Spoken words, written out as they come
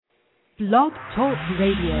Blog Talk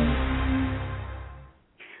Radio.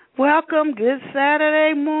 Welcome, good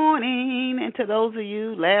Saturday morning. And to those of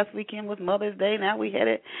you, last weekend was Mother's Day. Now we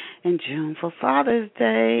headed in June for Father's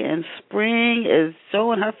Day. And spring is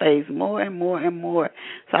showing her face more and more and more.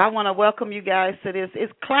 So I want to welcome you guys to this.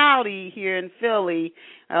 It's cloudy here in Philly.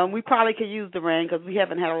 We probably could use the rain because we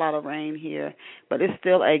haven't had a lot of rain here. But it's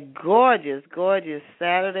still a gorgeous, gorgeous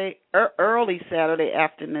Saturday, early Saturday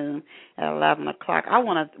afternoon at 11 o'clock. I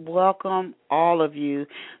want to welcome all of you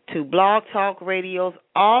to Blog Talk Radio's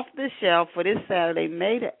Off the Shelf for this Saturday,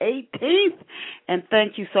 May the 18th. And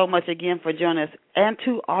thank you so much again for joining us. And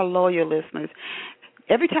to our loyal listeners,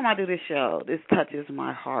 every time I do this show, this touches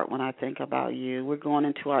my heart when I think about you. We're going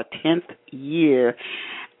into our 10th year.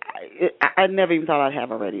 I never even thought I'd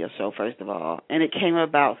have a radio show, first of all. And it came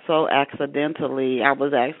about so accidentally. I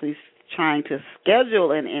was actually trying to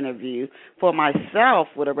schedule an interview for myself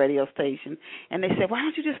with a radio station. And they said, why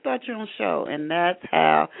don't you just start your own show? And that's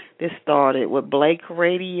how this started with Blake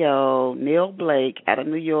Radio, Neil Blake out of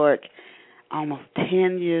New York, almost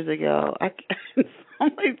 10 years ago.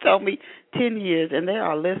 Somebody told me 10 years. And there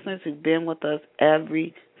are listeners who've been with us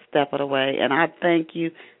every step of the way. And I thank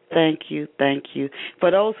you. Thank you, thank you.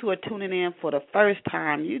 For those who are tuning in for the first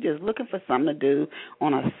time, you're just looking for something to do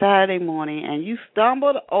on a Saturday morning, and you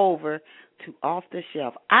stumbled over to Off the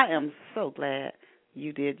Shelf. I am so glad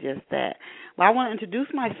you did just that. Well, I want to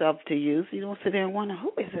introduce myself to you so you don't sit there and wonder,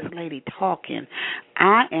 who is this lady talking?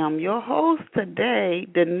 I am your host today,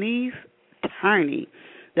 Denise Turney,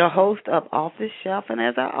 the host of Off the Shelf, and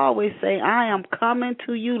as I always say, I am coming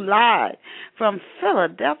to you live from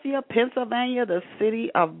Philadelphia, Pennsylvania, the city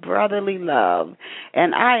of brotherly love.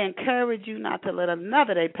 And I encourage you not to let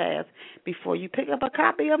another day pass before you pick up a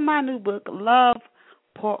copy of my new book, Love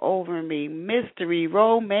Pour Over Me, Mystery,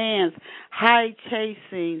 Romance, High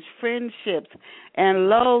Chasings, Friendships, and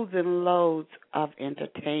loads of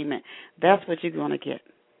entertainment. That's what you're going to get.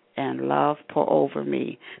 And Love Pour Over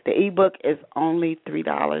Me. The ebook is only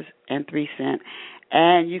 $3.03,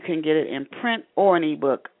 and you can get it in print or an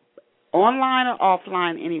ebook, online or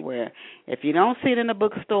offline, anywhere. If you don't see it in the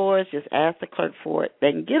bookstores, just ask the clerk for it.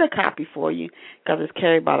 They can get a copy for you because it's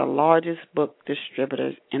carried by the largest book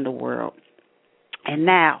distributors in the world. And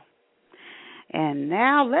now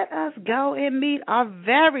let us go and meet our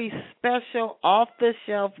very special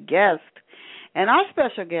off-the-shelf guest. And our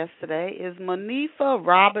special guest today is Monifah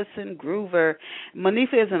Robinson Groover.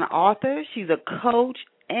 Monifah is an author. She's a coach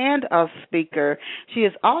and a speaker. She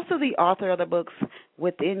is also the author of the books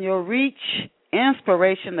Within Your Reach,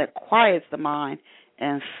 Inspiration That Quiets the Mind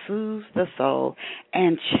and Soothes the Soul,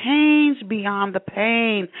 and Change Beyond the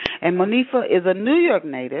Pain. And Monifah is a New York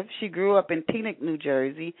native. She grew up in Teaneck, New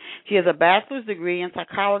Jersey. She has a bachelor's degree in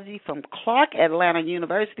psychology from Clark Atlanta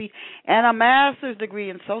University and a master's degree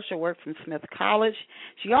in social work from Smith College.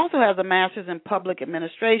 She also has a master's in public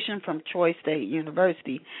administration from Troy State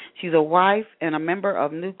University. She's a wife and a member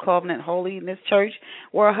of New Covenant Holiness Church,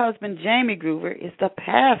 where her husband, Jamie Groover, is the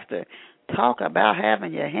pastor. Talk about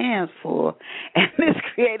having your hands full. And this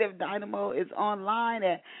creative dynamo is online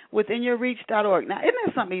at withinyourreach.org. Now, isn't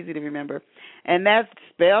that something easy to remember? And that's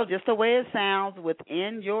spelled just the way it sounds,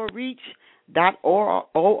 withinyourreach.org,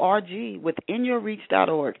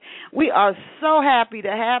 withinyourreach.org. We are so happy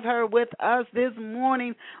to have her with us this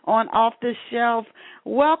morning on Off the Shelf.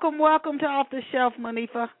 Welcome to Off the Shelf,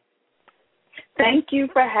 Monifah. Thank you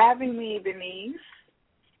for having me, Denise.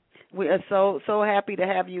 We are so happy to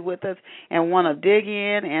have you with us and want to dig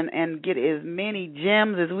in and get as many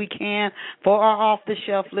gems as we can for our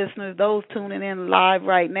off-the-shelf listeners, those tuning in live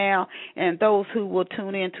right now, and those who will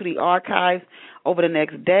tune in to the archives over the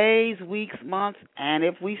next days, weeks, months, and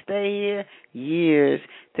if we stay here, years,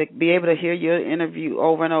 to be able to hear your interview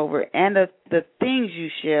over and over, and the things you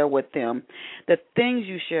share with them, the things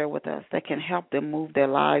you share with us that can help them move their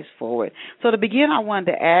lives forward. So to begin, I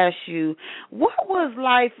wanted to ask you, what was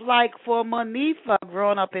life like for Monifah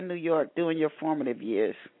growing up in New York during your formative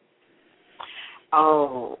years?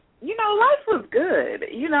 Oh, life was good.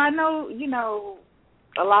 I know,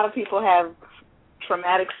 a lot of people have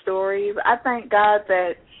traumatic stories. I thank God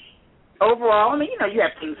that overall, you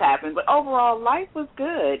have things happen, but overall life was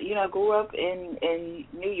good. Grew up in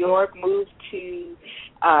New York, moved to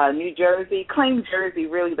New Jersey, claimed Jersey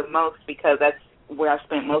really the most because that's where I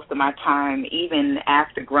spent most of my time, even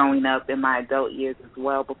after growing up in my adult years as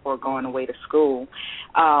well, before going away to school.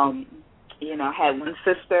 Had one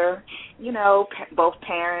sister, both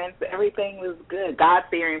parents, everything was good.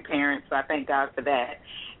 God-fearing parents, so I thank God for that.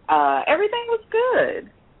 Everything was good.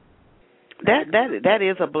 That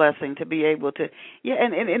is a blessing to be able to, yeah,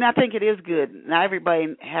 and I think it is good. Not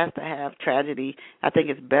everybody has to have tragedy. I think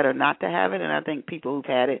it's better not to have it, and I think people who've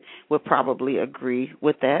had it would probably agree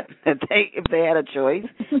with that. That if they had a choice,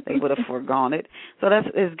 they would have foregone it. So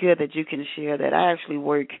it's good that you can share that. I actually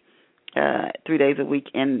work 3 days a week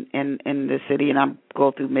in the city, and I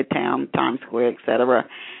go through Midtown, Times Square, et cetera.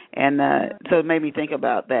 And so it made me think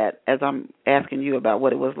about that as I'm asking you about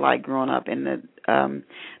what it was like growing up in the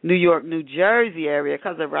New York, New Jersey area,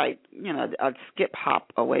 because they're right, a skip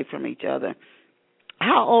hop away from each other.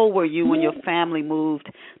 How old were you when your family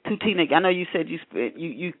moved to Teaneck? I know you said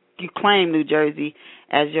you claim New Jersey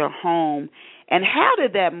as your home. And how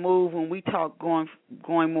did that move when we talk going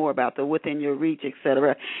more about the within your reach, et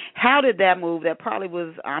cetera? How did that move? That probably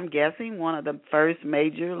was, I'm guessing, one of the first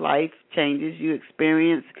major life changes you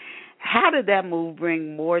experienced. How did that move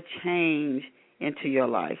bring more change into your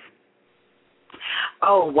life?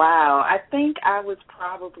 Oh, wow. I think I was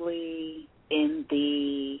probably in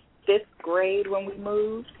the 5th grade when we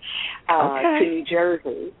moved to New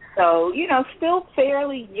Jersey. So, still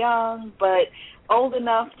fairly young, but old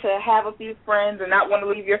enough to have a few friends and not want to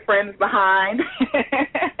leave your friends behind.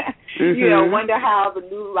 Wonder how the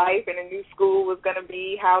new life in a new school was going to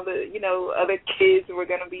be, how the, other kids were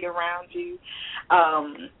going to be around you.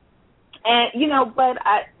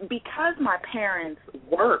 Because my parents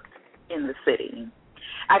worked in the city,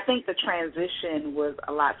 I think the transition was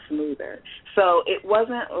a lot smoother. So it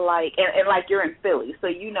wasn't like, and like you're in Philly, so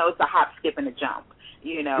it's a hop, skip, and a jump,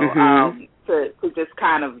 to just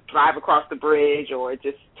kind of drive across the bridge or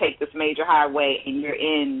just take this major highway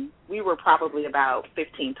and we were probably about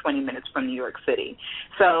 15, 20 minutes from New York City.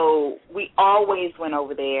 So we always went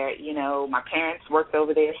over there. My parents worked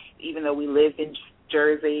over there even though we lived in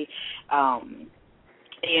Jersey.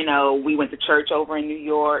 We went to church over in New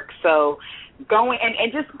York. So going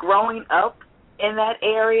and just growing up in that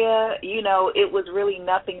area, it was really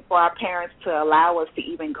nothing for our parents to allow us to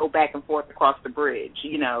even go back and forth across the bridge,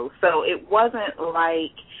 So it wasn't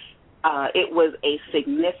like it was a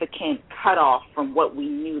significant cutoff from what we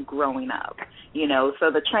knew growing up, So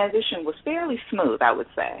the transition was fairly smooth, I would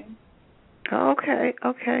say. Okay.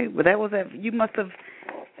 But that was you must have.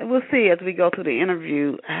 We'll see as we go through the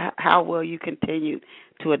interview how well you continued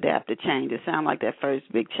to adapt to change. It sounded like that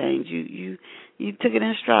first big change. You took it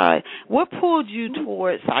in stride. What pulled you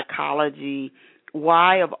towards psychology?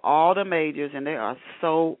 Why, of all the majors, and there are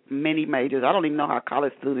so many majors, I don't even know how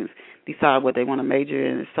college students decide what they want to major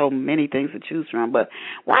in. There's so many things to choose from. But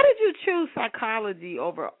why did you choose psychology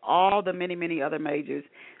over all the many, many other majors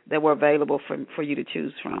that were available for you to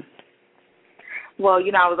choose from? Well,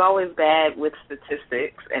 I was always bad with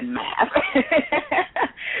statistics and math.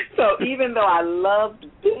 So even though I loved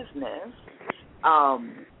business,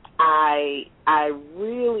 I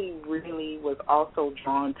really, really was also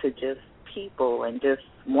drawn to just people and just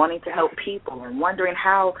wanting to help people and wondering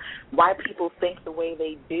why people think the way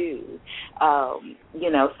they do.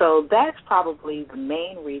 So that's probably the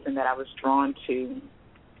main reason that I was drawn to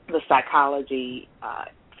the psychology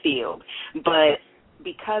field. But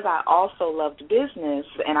because I also loved business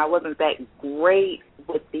and I wasn't that great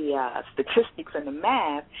with the statistics and the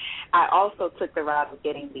math, I also took the route of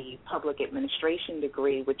getting the public administration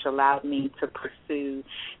degree, which allowed me to pursue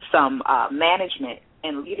some management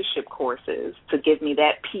and leadership courses to give me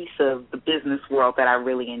that piece of the business world that I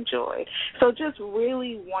really enjoyed. So just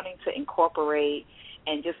really wanting to incorporate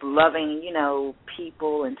and just loving,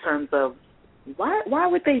 people in terms of why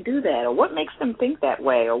would they do that, or what makes them think that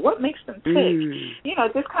way, or what makes them tick?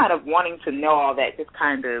 Just kind of wanting to know all that just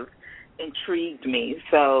kind of intrigued me.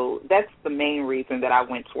 So that's the main reason that I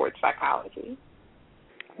went towards psychology.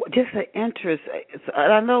 Just an interest.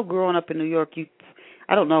 I know growing up in New York,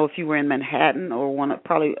 I don't know if you were in Manhattan or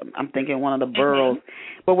I'm thinking one of the boroughs,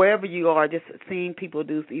 but wherever you are, just seeing people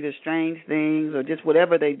do either strange things or just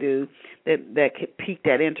whatever they do that could pique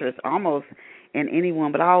that interest almost in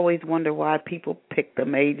anyone. But I always wonder why people pick the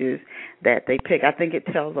majors that they pick. I think it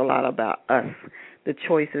tells a lot about us, the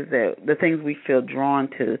choices, the things we feel drawn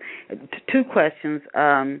to. Two questions.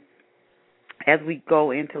 As we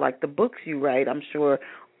go into like the books you write, I'm sure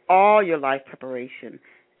all your life preparation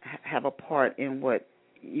have a part in what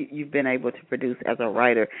you've been able to produce as a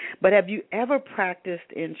writer. But have you ever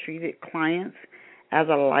practiced and treated clients as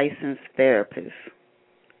a licensed therapist?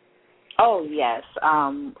 Oh, yes.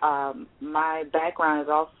 My background is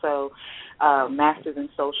also master's in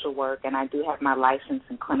social work, and I do have my license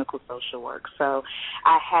in clinical social work. So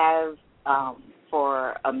I have,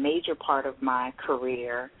 for a major part of my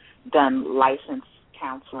career, done licensed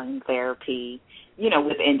counseling, therapy,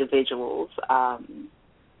 with individuals.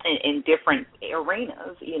 in different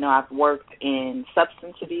arenas. You know, I've worked in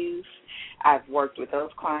substance abuse. I've worked with those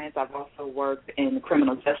clients. I've also worked in the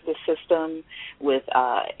criminal justice system with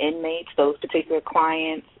inmates, those particular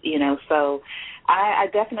clients, you know. So I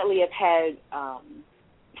definitely have had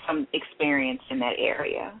some experience in that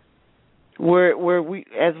area. Where we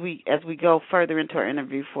as we go further into our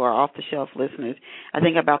interview for our off-the-shelf listeners, I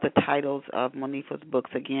think about the titles of Monifah's books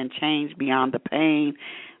again: Change Beyond the Pain.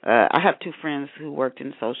 I have two friends who worked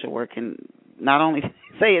in social work, and not only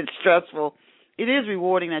say it's stressful, it is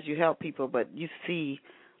rewarding as you help people, but you see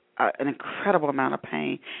an incredible amount of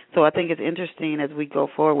pain. So I think it's interesting as we go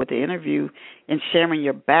forward with the interview and sharing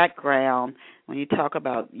your background when you talk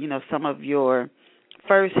about, you know, some of your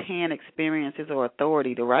first-hand experiences or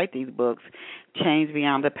authority to write these books, Change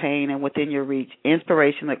Beyond the Pain and Within Your Reach,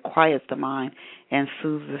 Inspiration That Quiets the Mind and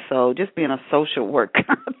Soothes the Soul. Just being a social worker,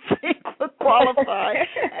 I think, would qualify.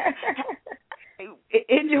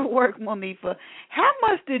 In your work, Monifah, how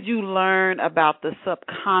much did you learn about the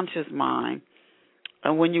subconscious mind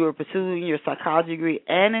when you were pursuing your psychology degree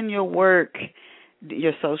and in your work,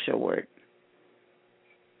 your social work?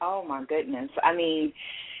 Oh, my goodness. I mean,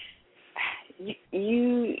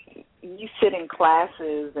 you sit in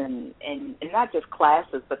classes and not just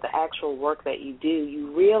classes, but the actual work that you do,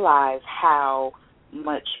 you realize how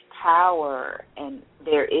much power and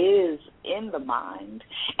there is in the mind.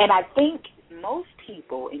 And I think most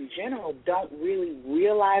people in general don't really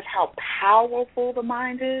realize how powerful the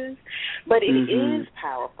mind is, but it is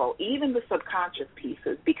powerful, even the subconscious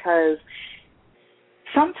pieces, because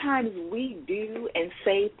sometimes we do and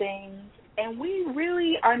say things and we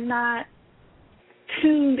really are not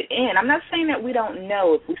tuned in. I'm not saying that we don't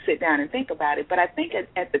know if we sit down and think about it, but I think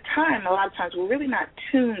at the time, a lot of times we're really not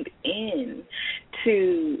tuned in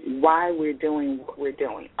to why we're doing what we're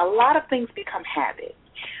doing. A lot of things become habits.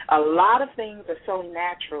 A lot of things are so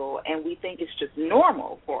natural, and we think it's just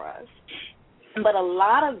normal for us. But a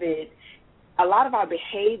lot of our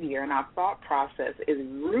behavior and our thought process is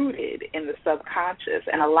rooted in the subconscious,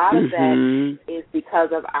 and a lot of that is because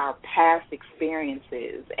of our past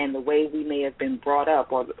experiences and the way we may have been brought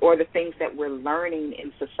up, or the things that we're learning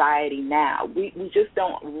in society now. We just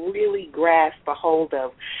don't really grasp a hold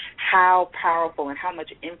of how powerful and how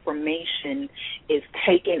much information is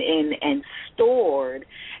taken in and stored,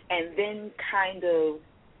 and then kind of,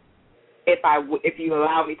 if you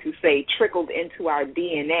allow me to say, trickled into our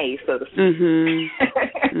DNA, so to speak,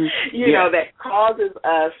 you know, that causes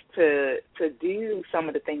us to do some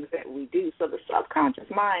of the things that we do. So the subconscious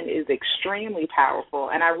mind is extremely powerful,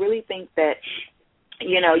 and I really think that,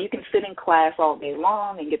 you know, you can sit in class all day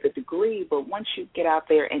long and get the degree, but once you get out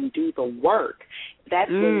there and do the work,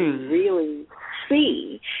 that's when you really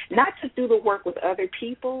see, not just do the work with other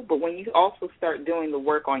people, but when you also start doing the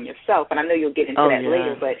work on yourself, and I know you'll get into that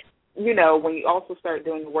later, but you know, when you also start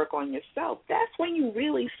doing the work on yourself, that's when you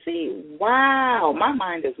really see, wow, my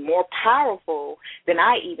mind is more powerful than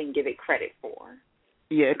I even give it credit for.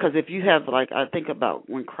 Yeah, because if you have, like, I think about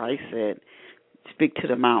when Christ said, speak to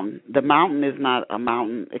the mountain. The mountain is not a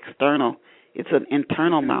mountain external. It's an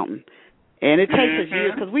internal mountain. And it takes us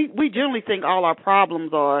years, because we generally think all our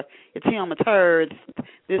problems are, it's him, it's her, it's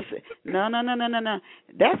this. No.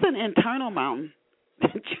 That's an internal mountain.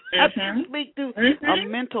 You have to speak to a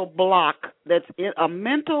mental block. That's it, a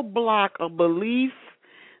mental block of belief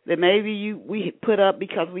that maybe we put up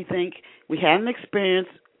because we think we had an experience.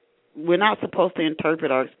 We're not supposed to interpret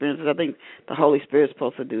our experiences. I think the Holy Spirit's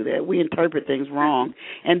supposed to do that. We interpret things wrong,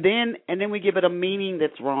 and then we give it a meaning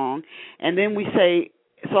that's wrong, and then we say,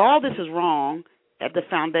 so all this is wrong at the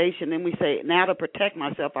foundation. Then we say, now to protect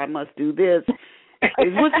myself, I must do this, which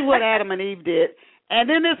is what Adam and Eve did. And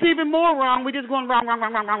then it's even more wrong. We're just going wrong.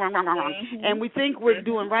 And we think we're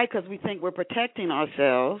doing right because we think we're protecting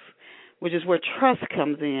ourselves, which is where trust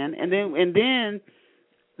comes in. And then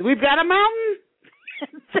we've got a mountain.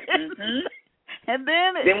 And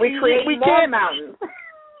then we create more mountains.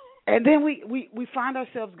 And then we find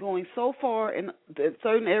ourselves going so far in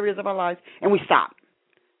certain areas of our lives, and we stop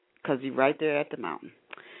because you're right there at the mountain.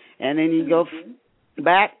 And then you go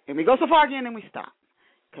back, and we go so far again, and we stop.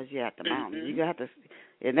 Because you're at the mountain, you have to,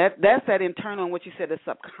 and that's that internal. And what you said, the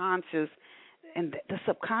subconscious, and the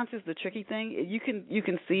subconscious, the tricky thing. You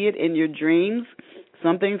can see it in your dreams.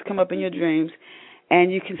 Some things come up in your dreams,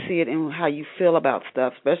 and you can see it in how you feel about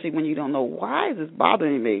stuff, especially when you don't know why is this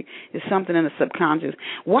bothering me. It's something in the subconscious.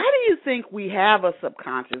 Why do you think we have a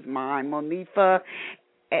subconscious mind, Monifah?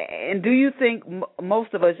 And do you think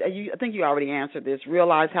most of us? I think you already answered this.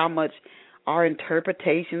 Realize how much our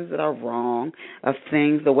interpretations that are wrong of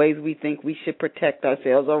things, the ways we think we should protect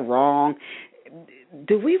ourselves are wrong.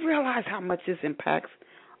 Do we realize how much this impacts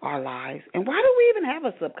our lives. And why do we even have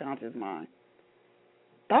a subconscious mind?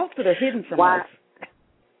 Thoughts that are hidden from us.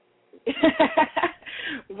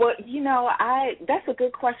 Well, that's a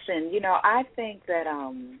good question. I think that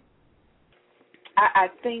I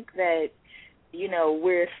think that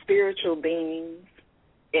we're spiritual beings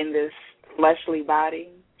in this fleshly body,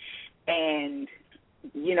 and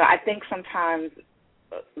I think sometimes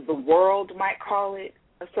the world might call it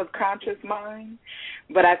a subconscious mind,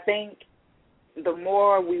 but I think the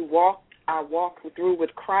more we walk through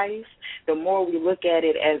with Christ, the more we look at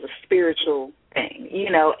it as a spiritual thing,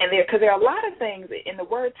 and because there are a lot of things in the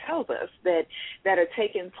Word tells us that are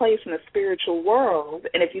taking place in the spiritual world,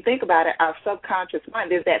 and if you think about it, our subconscious mind,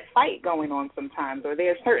 there's that fight going on sometimes, or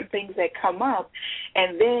there's certain things that come up,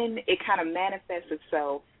 and then it kind of manifests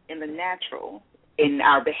itself in the natural, in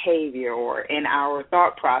our behavior or in our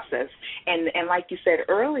thought process, and like you said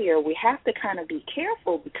earlier, we have to kind of be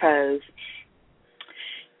careful because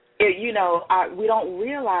we don't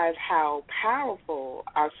realize how powerful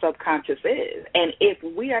our subconscious is. And if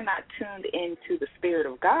we are not tuned into the Spirit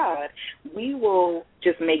of God, we will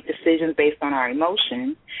just make decisions based on our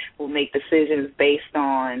emotions. We'll make decisions based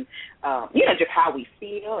on, just how we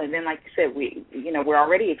feel. And then, like you said, we're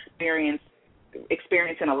already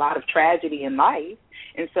experiencing a lot of tragedy in life.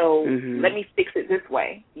 And so let me fix it this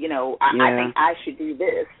way. I think I should do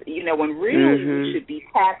this, when really we should be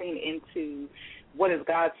tapping into what does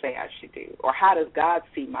God say I should do, or how does God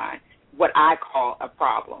see what I call a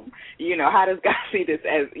problem? How does God see this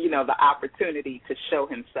as, the opportunity to show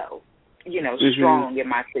himself, strong in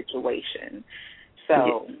my situation?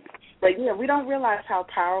 So, but we don't realize how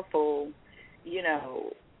powerful,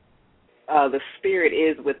 the Spirit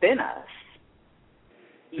is within us,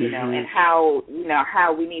 and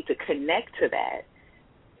how we need to connect to that.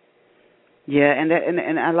 Yeah,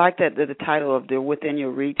 and I like that the title of the Within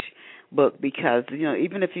Your Reach book, because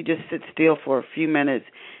even if you just sit still for a few minutes,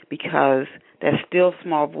 because that still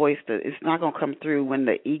small voice, that it's not going to come through when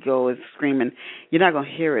the ego is screaming. You're not going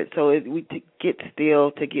to hear it. So we to get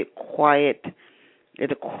still, to get quiet,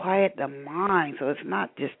 to quiet the mind, so it's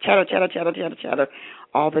not just chatter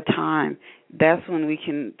all the time. That's when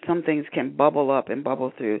some things can bubble up and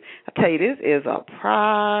bubble through. I tell you, this is a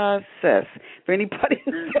process for anybody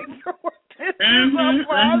who's ever worked. This is a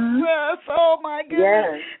process. Oh my goodness!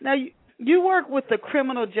 Yes. Now you work with the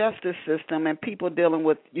criminal justice system and people dealing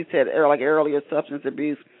with, you said like earlier, substance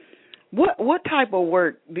abuse. What type of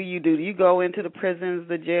work do you do? Do you go into the prisons,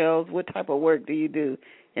 the jails? What type of work do you do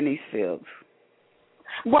in these fields?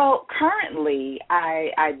 Well, currently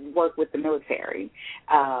I work with the military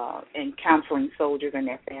in counseling soldiers and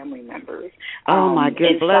their family members. Oh my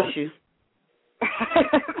goodness, bless you.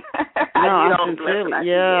 No, I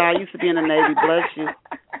sincerely, I used to be in the Navy. Bless you.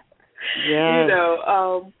 Yeah.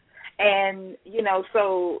 And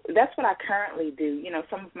so that's what I currently do.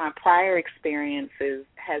 Some of my prior experiences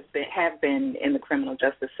have been in the criminal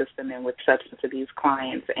justice system and with substance abuse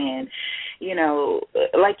clients. And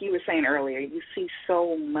like you were saying earlier, you see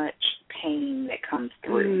so much pain that comes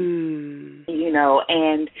through.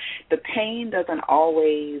 And the pain doesn't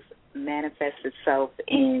always manifest itself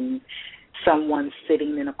in someone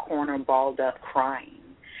sitting in a corner balled up crying.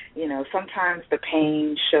 Sometimes the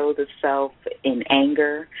pain shows itself in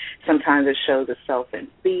anger. Sometimes it shows itself in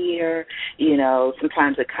fear.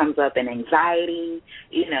 Sometimes it comes up in anxiety,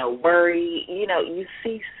 worry. You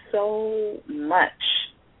see so much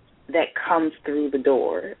that comes through the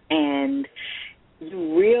door, and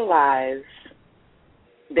you realize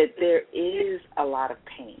that there is a lot of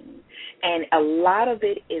pain, and a lot of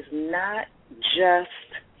it is not just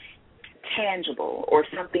tangible or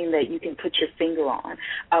something that you can put your finger on.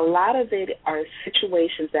 A lot of it are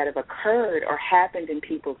situations that have occurred or happened in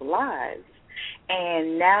people's lives,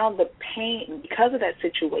 and now the pain, because of that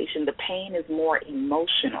situation, the pain is more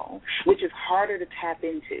emotional, which is harder to tap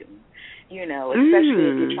into, especially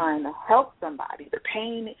if you're trying to help somebody. The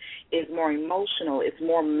pain is more emotional, it's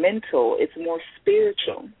more mental, it's more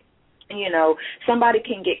spiritual. Somebody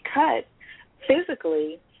can get cut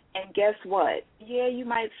physically, and guess what? Yeah, you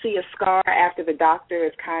might see a scar after the doctor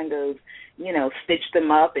has kind of, stitched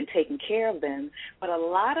them up and taken care of them. But a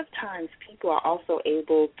lot of times people are also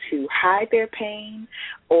able to hide their pain,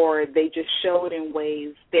 or they just show it in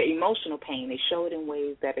ways, their emotional pain, they show it in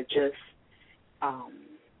ways that are just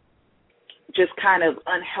kind of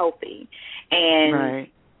unhealthy. And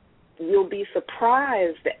you'll be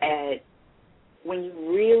surprised at when you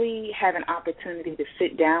really have an opportunity to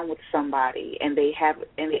sit down with somebody and they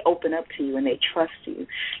open up to you and they trust you,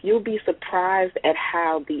 you'll be surprised at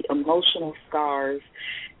how the emotional scars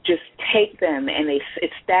just take them and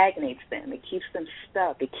it stagnates them. It keeps them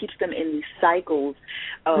stuck. It keeps them in these cycles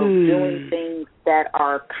of doing things that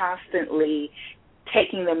are constantly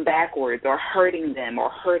taking them backwards or hurting them or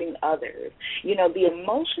hurting others. You know, the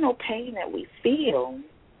emotional pain that we feel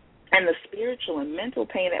and the spiritual and mental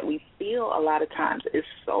pain that we feel a lot of times is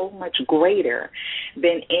so much greater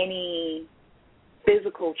than any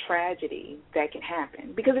physical tragedy that can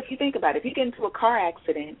happen. Because if you think about it, if you get into a car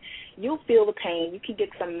accident, you'll feel the pain. You can get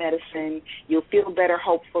some medicine. You'll feel better,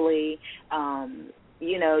 hopefully.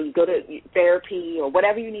 You know, you go to therapy or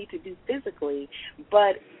whatever you need to do physically.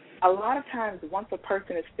 But a lot of times once a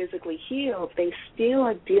person is physically healed, they still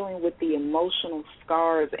are dealing with the emotional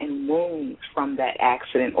scars and wounds from that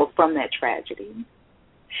accident or from that tragedy.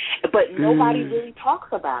 But nobody really talks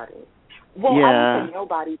about it. Well, I don't say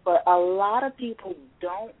nobody, but a lot of people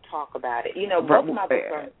don't talk about it. You know, both of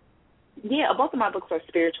my books are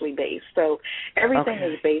spiritually based, so everything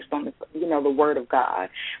is based on the Word of God.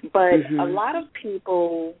 But a lot of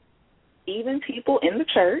people, even people in the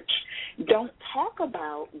church, don't talk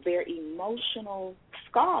about their emotional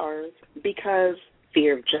scars because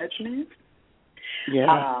fear of judgment,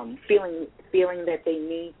 feeling that they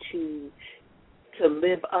need to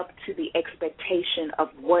live up to the expectation of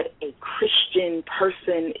what a Christian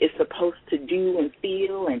person is supposed to do and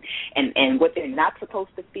feel and what they're not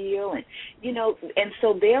supposed to feel. And, you know, and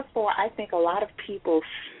so therefore I think a lot of people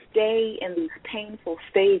stay in these painful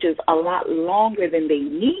stages a lot longer than they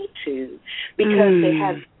need to because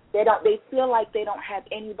they feel like they don't have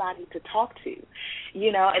anybody to talk to,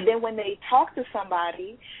 you know. And then when they talk to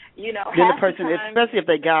somebody, you know, then the person, especially if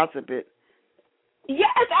they gossip it.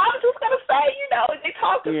 Yes, I was just going to say, you know, if they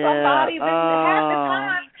talk to somebody, then half the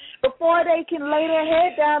time before they can lay their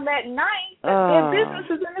head down that night, their business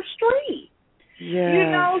is in the street. Yeah. You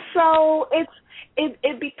know, so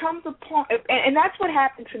it becomes a point, and that's what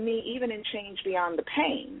happened to me even in Change Beyond the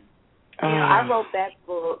Pain. You know, I wrote that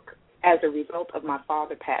book as a result of my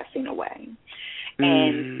father passing away.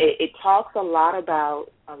 And it talks a lot about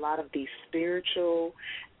a lot of these spiritual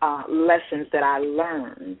lessons that I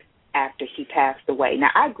learned after he passed away. Now,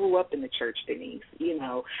 I grew up in the church, Denise. You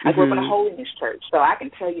know, I grew up in a holiness church, so I can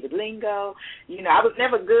tell you the lingo. You know, I was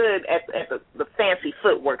never good at the fancy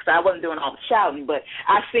footwork, so I wasn't doing all the shouting, but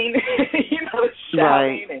I've seen, you know, the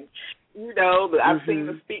shouting and, you know, I've seen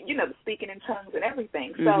the speaking in tongues and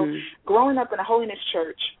everything. So growing up in a holiness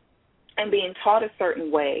church and being taught a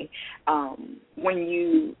certain way, when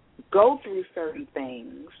you go through certain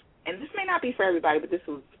things, and this may not be for everybody, but this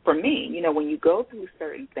was for me, you know, when you go through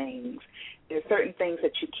certain things, there's certain things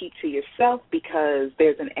that you keep to yourself because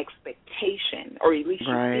there's an expectation, or at least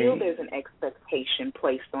you feel there's an expectation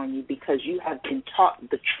placed on you because you have been taught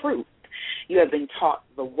the truth. You have been taught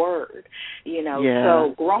the word, you know.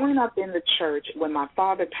 So growing up in the church, when my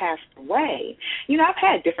father passed away, you know, I've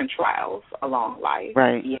had different trials along life,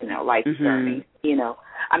 you know, life journey, you know.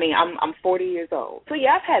 I mean, I'm 40 years old. So,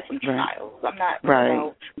 yeah, I've had some trials. I'm not, you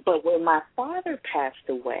know. But when my father passed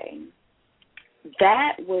away,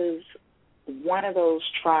 that was one of those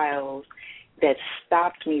trials that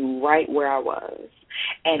stopped me right where I was.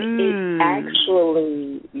 And it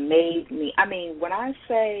actually made me, I mean, when I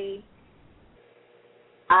say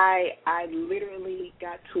I literally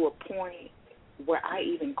got to a point where I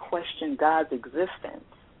even questioned God's existence.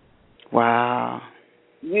 Wow.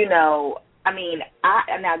 You know, I mean,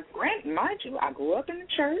 now, mind you, I grew up in the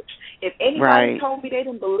church. If anybody told me they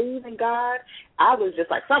didn't believe in God, I was just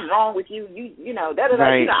like, something wrong with you. You know,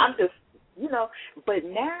 da-da-da. You know, I'm just, you know. But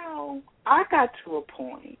now I got to a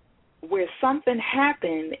point where something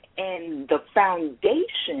happened and the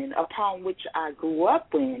foundation upon which I grew up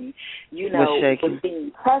in, you know, was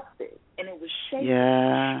being tested. And it was shaking.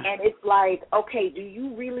 Yeah. And it's like, okay, do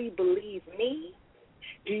you really believe me?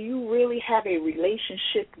 Do you really have a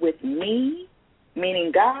relationship with me,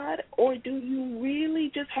 meaning God, or do you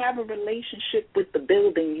really just have a relationship with the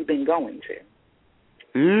building you've been going to?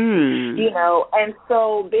 You know, and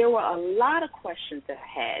so there were a lot of questions that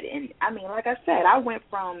I had. And, I mean, like I said, I went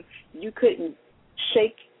from you couldn't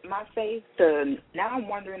shake my faith to now I'm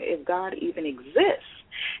wondering if God even exists,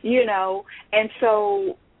 you know. And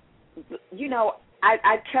so, you know,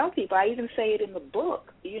 I tell people, I even say it in the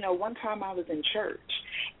book, you know, one time I was in church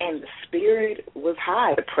and the spirit was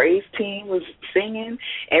high. The praise team was singing,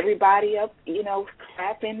 everybody up, you know,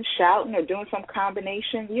 clapping, shouting, or doing some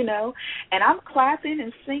combination, you know. And I'm clapping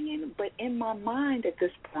and singing, but in my mind at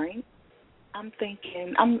this point, I'm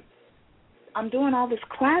thinking, I'm doing all this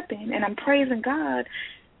clapping and I'm praising God,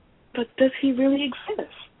 but does he really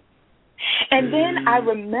exist? And then I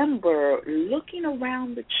remember looking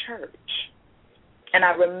around the church And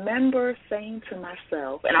I remember saying to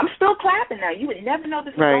myself, and I'm still clapping now. You would never know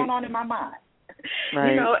this is going on in my mind.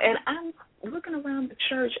 Right. You know, and I'm looking around the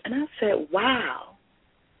church, and I said, wow,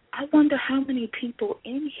 I wonder how many people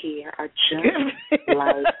in here are just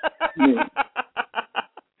like me.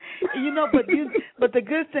 You know, but the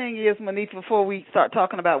good thing is, Monifah, before we start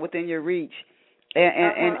talking about Within Your Reach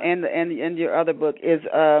and your other book is,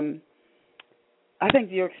 I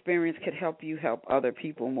think your experience could help you help other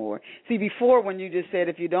people more. See, before when you just said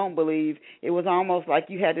if you don't believe, it was almost like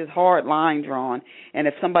you had this hard line drawn, and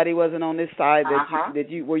if somebody wasn't on this side that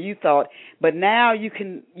you where you thought, but now you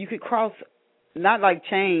could cross. Not like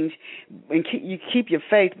change, and you keep your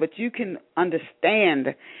faith, but you can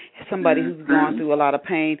understand somebody who's gone through a lot of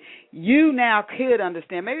pain. You now could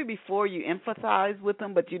understand. Maybe before you empathized with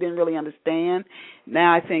them, but you didn't really understand.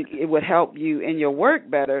 Now I think it would help you in your work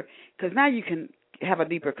better because now you can have a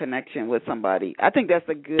deeper connection with somebody. I think that's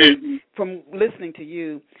a good, from listening to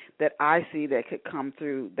you, that I see that could come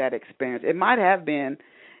through that experience. It might have been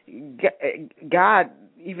God,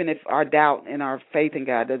 even if our doubt and our faith in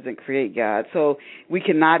God doesn't create God. So we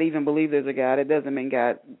cannot even believe there's a God. It doesn't mean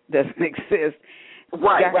God doesn't exist.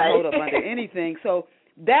 Right, God can hold up under anything. So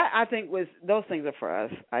that, I think, those things are for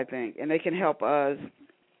us, I think, and they can help us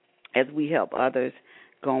as we help others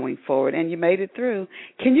going forward. And you made it through.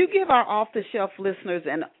 Can you give our off-the-shelf listeners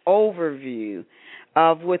an overview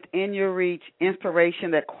of Within Your Reach,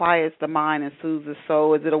 inspiration that quiets the mind and soothes the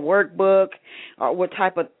soul? Is it a workbook? Or what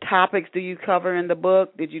type of topics do you cover in the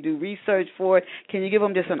book? Did you do research for it? Can you give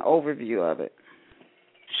them just an overview of it?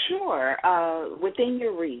 Sure. Within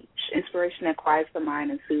Your Reach, inspiration that quiets the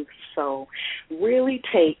mind and soothes the soul, really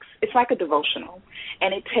takes, it's like a devotional,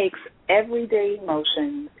 and it takes everyday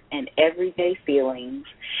emotions and everyday feelings,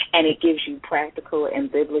 and it gives you practical and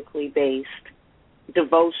biblically based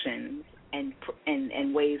devotions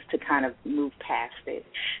and ways to kind of move past it.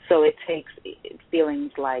 So it takes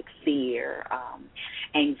feelings like fear,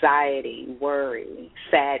 anxiety, worry,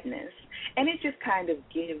 sadness, and it just kind of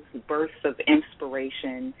gives bursts of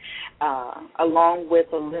inspiration along with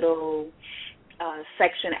a little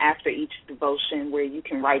section after each devotion where you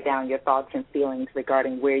can write down your thoughts and feelings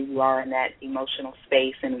regarding where you are in that emotional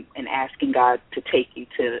space and asking God to take you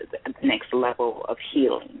to the next level of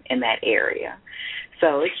healing in that area.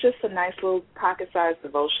 So it's just a nice little pocket-sized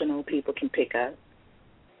devotional people can pick up.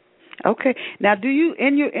 Okay. Now, do you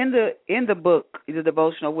in the book, the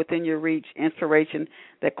devotional Within Your Reach, inspiration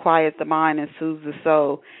that quiets the mind and soothes the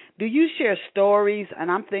soul, do you share stories? And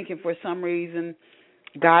I'm thinking for some reason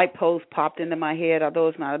Guidepost popped into my head, although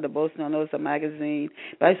it's not a devotional, I know it's a magazine.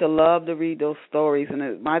 But I used to love to read those stories, and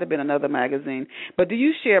it might have been another magazine. But do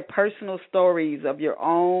you share personal stories of your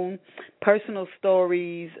own, personal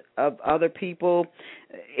stories of other people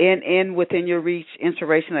in Within Your Reach,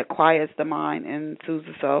 inspiration that quiets the mind and soothes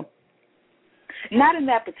the soul? Not in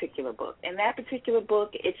that particular book. In that particular book,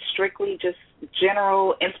 it's strictly just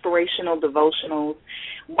general inspirational devotionals,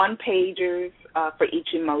 one-pagers for each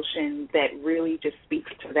emotion that really just speaks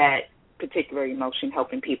to that particular emotion,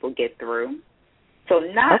 helping people get through. So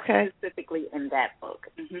not specifically in that book.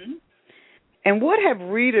 Mm-hmm. And what have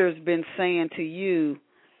readers been saying to you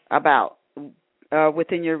about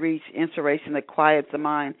Within Your Reach, inspiration that quiets the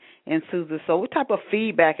mind and soothes the soul? What type of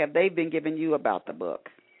feedback have they been giving you about the book?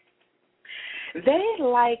 They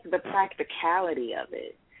like the practicality of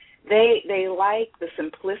it. They like the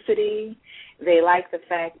simplicity. They like the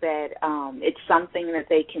fact that it's something that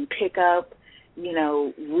they can pick up,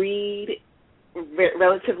 read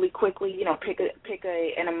relatively quickly, pick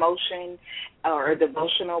an emotion or a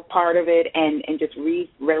devotional part of it and just read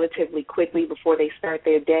relatively quickly before they start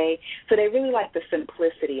their day. So they really like the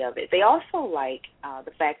simplicity of it. They also like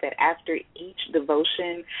the fact that after each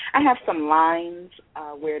devotion, I have some lines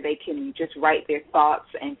where they can just write their thoughts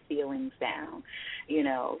and feelings down,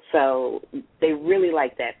 so they really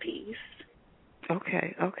like that piece.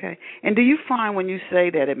 Okay. And do you find when you say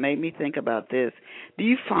that, it made me think about this, do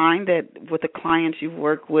you find that with the clients you've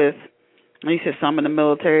worked with, you said some in the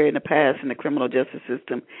military in the past in the criminal justice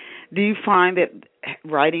system, do you find that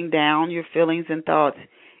writing down your feelings and thoughts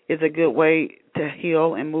is a good way to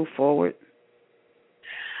heal and move forward?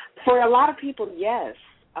 For a lot of people, yes.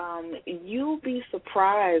 You'll be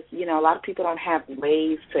surprised, a lot of people don't have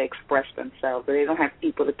ways to express themselves, or they don't have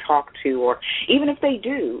people to talk to, or even if they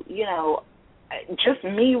do, just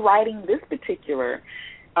me writing this particular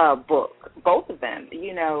book, both of them,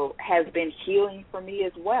 has been healing for me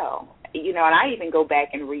as well. And I even go back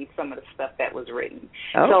and read some of the stuff that was written.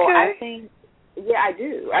 Okay. So I think, yeah, I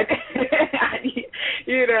do.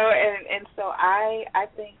 And so I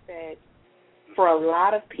think that for a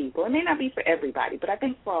lot of people, it may not be for everybody, but I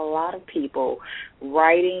think for a lot of people,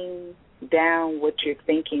 writing down what you're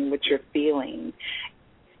thinking, what you're feeling,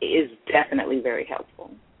 is definitely very helpful.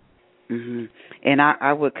 Mm-hmm. And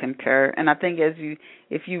I would concur. And I think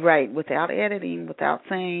if you write without editing, without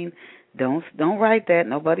saying, don't write that,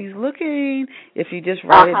 nobody's looking. If you just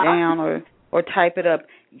write it down or type it up,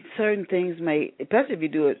 certain things may, especially if you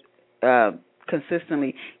do it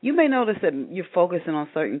consistently, you may notice that you're focusing on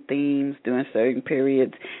certain themes during certain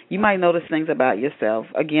periods. You might notice things about yourself,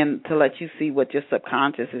 again, to let you see what your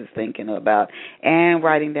subconscious is thinking about, and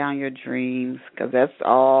writing down your dreams, because that's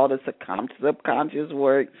all the subconscious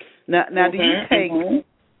work. Now do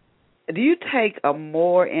you take a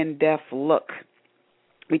more in-depth look?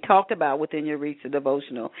 We talked about Within Your Reach, the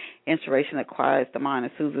devotional inspiration that quiets the mind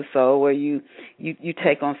and soothes the soul, where you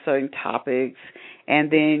take on certain topics and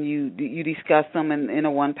then you discuss them in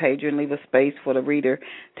a one-pager and leave a space for the reader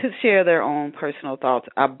to share their own personal thoughts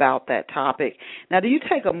about that topic. Now, do you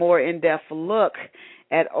take a more in-depth look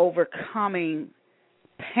at overcoming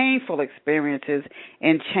painful experiences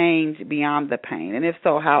and change beyond the pain? And if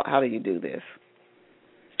so, how do you do this?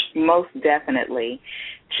 Most definitely.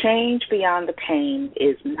 Change Beyond the Pain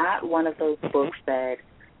is not one of those books that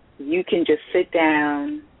you can just sit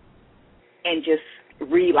down and just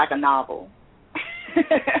read like a novel.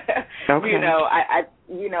 Okay.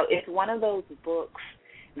 It's one of those books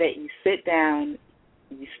that you sit down,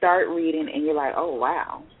 you start reading, and you're like, oh,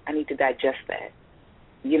 wow, I need to digest that.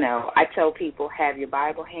 I tell people, have your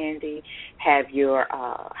Bible handy, have your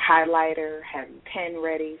highlighter, have your pen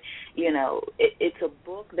ready. It's a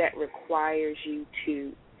book that requires you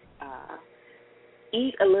to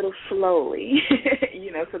eat a little slowly,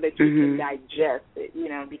 so that you can digest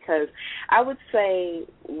it, because I would say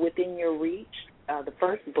Within Your Reach, the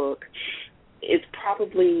first book, is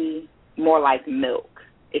probably more like milk,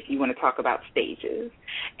 if you want to talk about stages.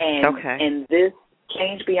 And this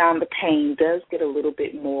Change Beyond the Pain does get a little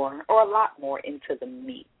bit more, or a lot more, into the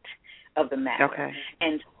meat of the matter. Okay.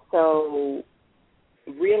 And so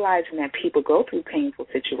realizing that people go through painful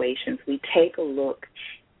situations, we take a look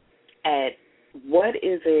at what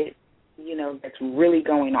is it, that's really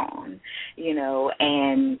going on,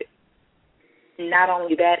 and not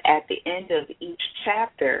only that, at the end of each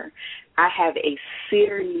chapter, I have a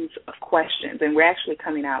series of questions, and we're actually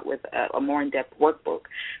coming out with a more in-depth workbook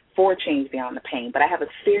for Change Beyond the Pain, but I have a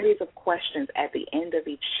series of questions at the end of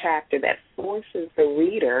each chapter that forces the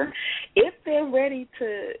reader, if they're ready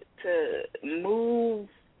to move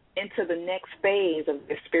into the next phase of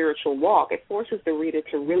their spiritual walk, it forces the reader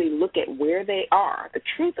to really look at where they are, the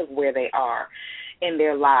truth of where they are in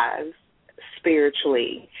their lives,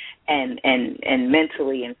 spiritually and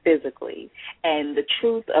mentally and physically, and the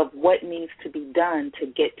truth of what needs to be done to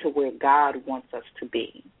get to where God wants us to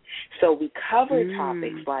be. So we cover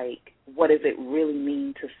topics like, what does it really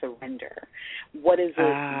mean to surrender? What does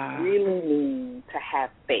it really mean to have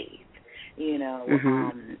faith?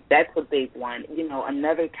 That's a big one.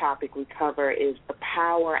 Another topic we cover is the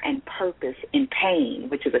power and purpose in pain,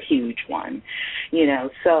 which is a huge one.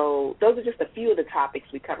 So those are just a few of the topics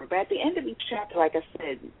we cover. But at the end of each chapter, like I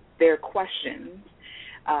said, there are questions.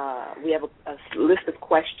 We have a list of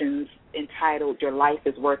questions entitled Your Life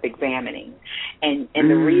is Worth Examining. And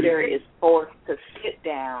the reader is forced to sit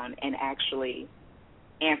down and actually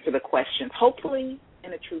answer the questions, hopefully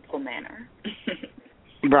in a truthful manner.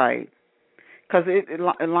 Right. Because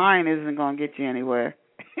lying isn't going to get you anywhere.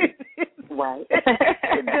 Right.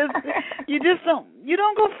 You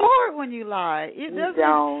don't go forward when you lie. You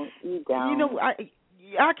don't.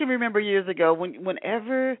 I can remember years ago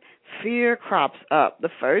whenever fear crops up, the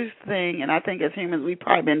first thing, and I think as humans we've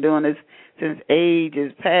probably been doing this since age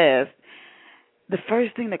is past, the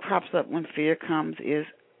first thing that crops up when fear comes is,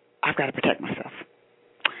 I've got to protect myself.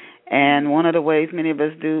 And one of the ways many of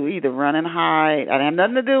us do, either run and hide, I have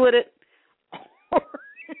nothing to do with it,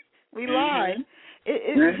 we lie.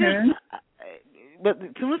 It's just, but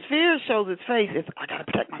as soon as fear shows its face, it's, I got to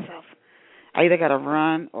protect myself. I either got to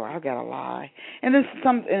run or I've got to lie. And in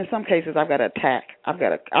some cases, I've got to attack. I've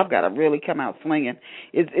got to really come out swinging.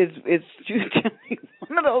 It's usually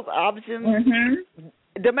one of those options.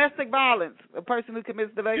 Domestic violence. A person who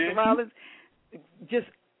commits domestic violence, just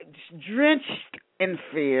drenched in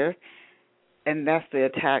fear, and that's the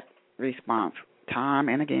attack response. Time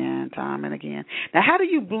and again. Now, how do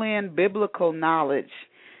you blend biblical knowledge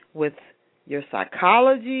with your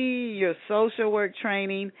psychology, your social work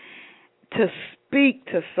training, to speak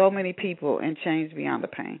to so many people and change beyond the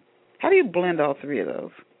pain? How do you blend all three of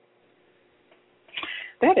those?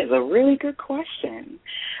 That is a really good question.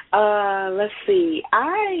 Let's see.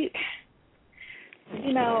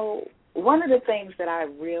 one of the things that I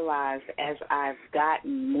realized as I've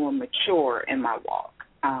gotten more mature in my walk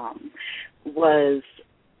was,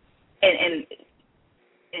 and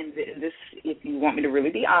this, if you want me to really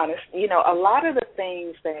be honest, a lot of the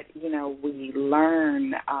things that, we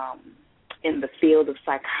learn in the field of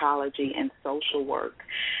psychology and social work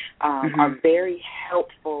are very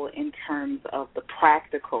helpful in terms of the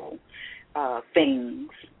practical things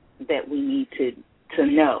that we need to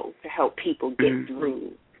know to help people get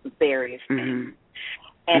through various things.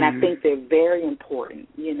 And I think they're very important.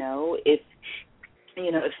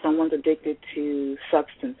 If someone's addicted to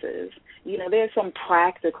substances, there's some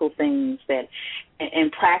practical things that,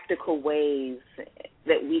 and practical ways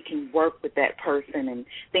that we can work with that person, and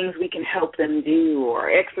things we can help them do, or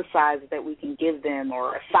exercises that we can give them,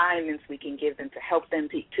 or assignments we can give them to help them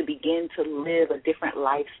to begin to live a different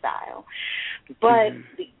lifestyle. But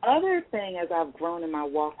the other thing, as I've grown in my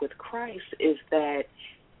walk with Christ, is that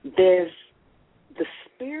there's the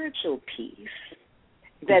spiritual piece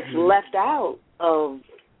that's left out of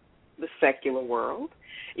the secular world,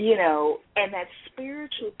 and that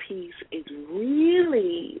spiritual piece is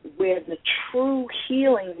really where the true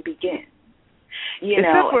healing begins.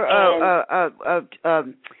 Except for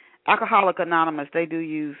Alcoholics Anonymous, they do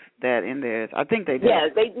use that in theirs. I think they do. Yeah,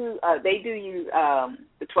 they do. They do use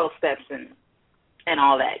the 12 steps and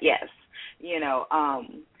all that. Yes,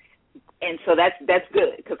 and so that's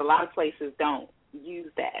good, because a lot of places don't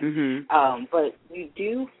use that. But you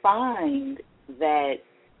do find that.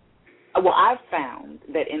 Well, I've found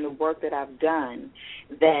that in the work that I've done,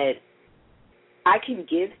 that I can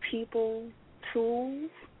give people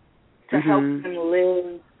tools to help them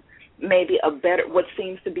live maybe what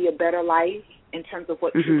seems to be a better life in terms of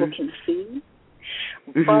what people can see.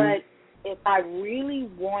 But if I really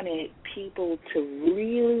wanted people to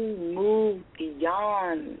really move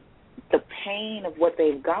beyond the pain of what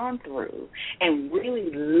they've gone through and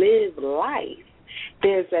really live life,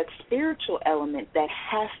 there's that spiritual element that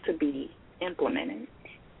has to be implemented,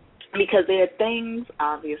 because there are things,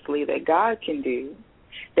 obviously, that God can do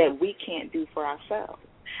that we can't do for ourselves.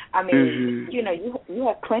 I mean, you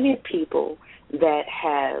have plenty of people that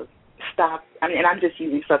have stopped, and I'm just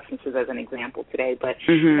using substances as an example today, but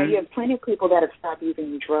you have plenty of people that have stopped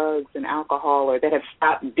using drugs and alcohol, or that have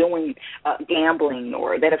stopped doing gambling,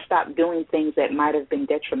 or that have stopped doing things that might have been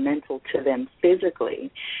detrimental to them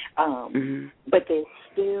physically, but they're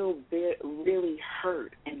still really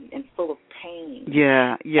hurt and full of pain.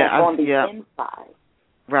 On the inside.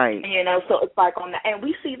 Right. So it's like on the, and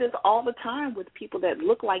we see this all the time with people that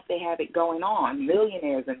look like they have it going on,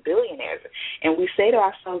 millionaires and billionaires, and we say to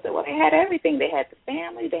ourselves that, well, they had everything. They had the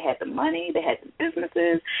family, they had the money, they had the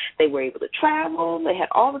businesses, they were able to travel, they had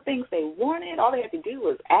all the things they wanted. All they had to do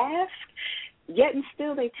was ask, yet and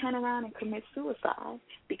still they turn around and commit suicide,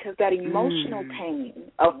 because that emotional pain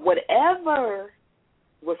of whatever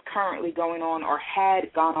was currently going on or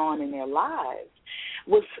had gone on in their lives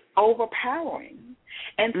was overpowering.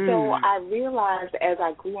 And so I realized as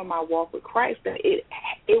I grew in my walk with Christ that it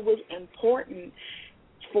was important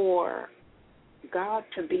for God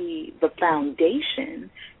to be the foundation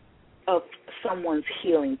of someone's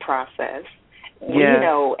healing process,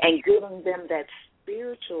 and giving them that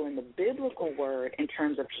spiritual and the biblical word in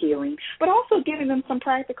terms of healing, but also giving them some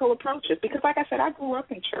practical approaches. Because like I said, I grew up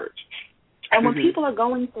in church. And when people are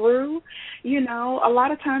going through, a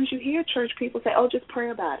lot of times you hear church people say, oh, just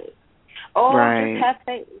pray about it. Oh, just have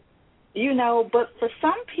faith. But for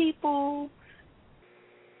some people,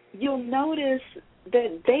 you'll notice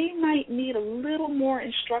that they might need a little more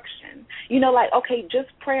instruction. Like, okay, just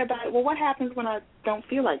pray about it. Well, what happens when I don't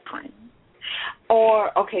feel like praying?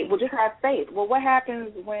 Or, okay, well, just have faith. Well, what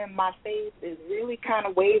happens when my faith is really kind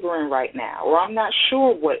of wavering right now, or I'm not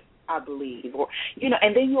sure what I believe, or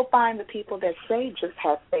and then you'll find the people that say just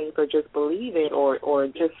have faith or just believe it, or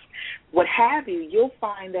just what have you. You'll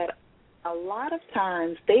find that a lot of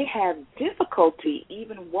times they have difficulty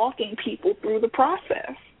even walking people through the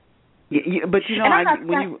process. But go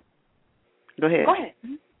ahead. Go ahead.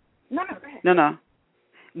 No, go ahead. No.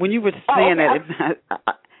 When you were saying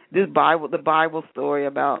the Bible story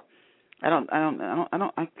about, I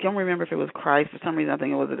can't remember if it was Christ. For some reason, I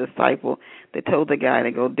think it was a disciple that told the guy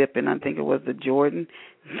to go dip in. I think it was the Jordan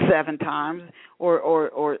 7 times, or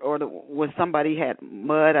was somebody had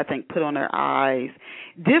mud, I think, put on their eyes.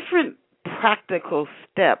 Different practical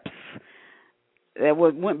steps that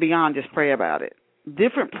went beyond just pray about it.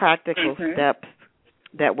 Different practical steps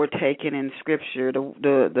that were taken in Scripture.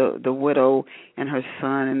 The widow and her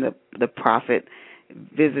son, and the prophet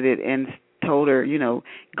visited and told her,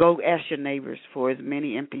 go ask your neighbors for as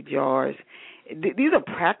many empty jars these are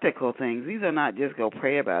practical things. These are not just go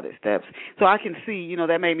pray about it steps. So I can see,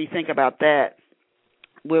 that made me think about that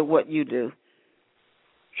with what you do.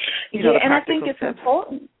 And I think it's steps.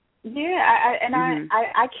 important. Yeah,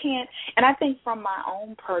 I can't, and I think from my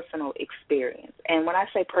own personal experience, and when I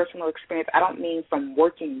say personal experience, I don't mean from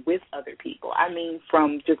working with other people. I mean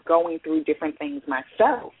from just going through different things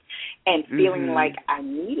myself and feeling like I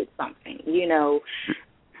needed something.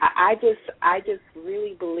 I just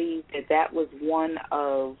really believe that was one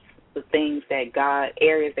of the things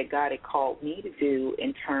areas that God had called me to do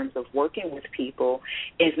in terms of working with people,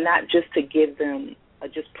 is not just to give them a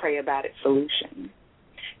just pray about it solution.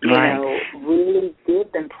 Really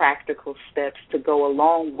give them practical steps to go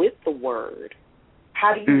along with the word.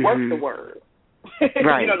 How do you work the word?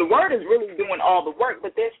 Right. The word is really doing all the work,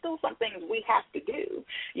 but there's still some things we have to do.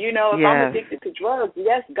 If I'm addicted to drugs,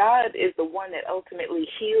 yes, God is the one that ultimately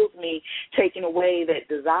heals me, taking away that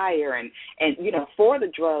desire and for the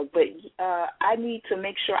drug, but I need to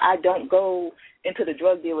make sure I don't go into the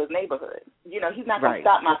drug dealer's neighborhood. He's not going to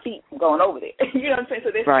stop my feet from going over there. You know what I'm saying?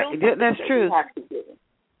 So there's still something That's that true. we have to do.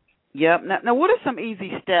 Yep. Now, what are some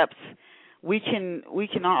easy steps we can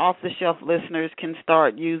our off-the-shelf listeners can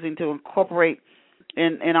start using to incorporate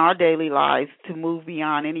in our daily lives to move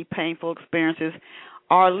beyond any painful experiences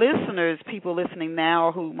our listeners, people listening now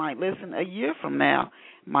or who might listen a year from now,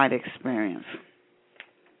 might experience?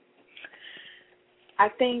 I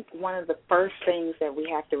think one of the first things that we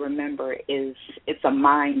have to remember is it's a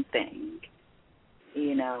mind thing,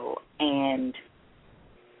 and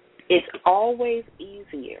it's always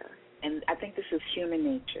easier, and I think this is human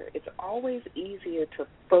nature, it's always easier to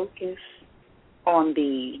focus on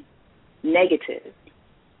the negative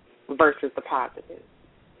versus the positive,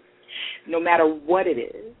 no matter what it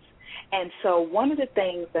is. And so one of the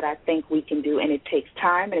things that I think we can do, and it takes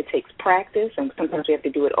time and it takes practice, and sometimes we have to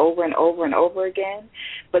do it over and over and over again,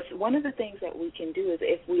 but one of the things that we can do is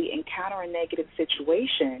if we encounter a negative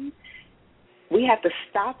situation, we have to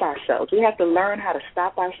stop ourselves. We have to learn how to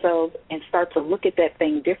stop ourselves and start to look at that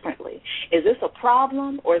thing differently. Is this a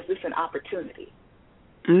problem or is this an opportunity?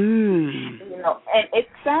 And it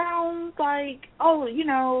sounds like,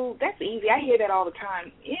 that's easy. I hear that all the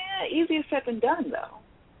time. Yeah, easier said than done, though.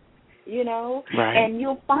 Right. And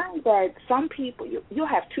you'll find that some people, you'll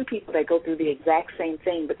have two people that go through the exact same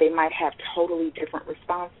thing, but they might have totally different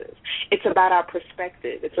responses. It's about our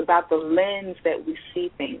perspective. It's about the lens that we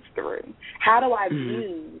see things through. How do I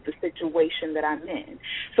view the situation that I'm in?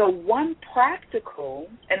 So one practical,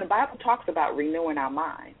 and the Bible talks about renewing our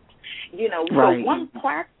minds. So one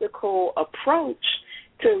practical approach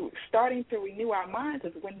to starting to renew our minds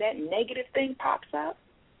is when that negative thing pops up,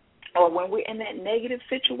 or when we're in that negative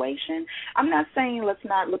situation. I'm not saying let's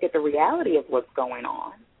not look at the reality of what's going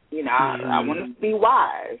on. I want to be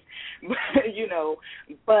wise,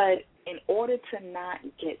 but in order to not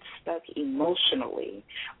get stuck emotionally,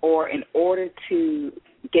 or in order to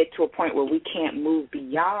get to a point where we can't move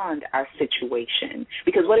beyond our situation,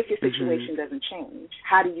 because what if your situation doesn't change?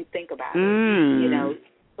 How do you think about it?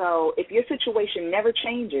 So if your situation never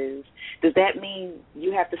changes, does that mean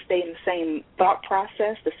you have to stay in the same thought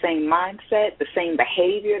process, the same mindset, the same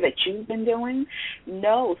behavior that you've been doing?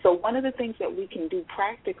 No. So one of the things that we can do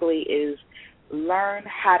practically is learn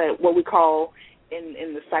how to, what we call in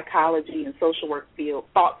the psychology and social work field,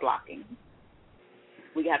 thought blocking.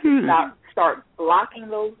 We have to start blocking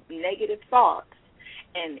those negative thoughts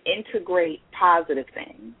and integrate positive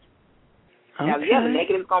things. Okay. Now, the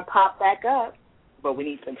negative's going to pop back up, but we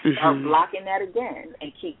need to start blocking that again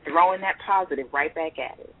and keep throwing that positive right back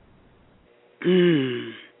at it.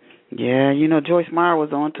 Yeah, Joyce Meyer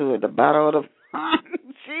was on to it, the battle of the...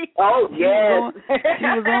 she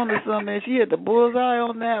was on to something. She had the bullseye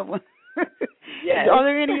on that one. Yes. Are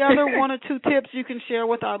there any other one or two tips you can share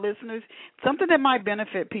with our listeners? Something that might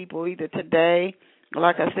benefit people either today, or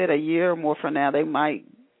like I said, a year or more from now. It might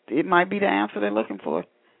be the answer they're looking for.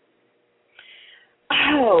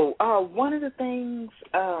 One of the things,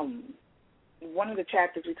 one of the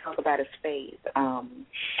chapters we talk about is faith. I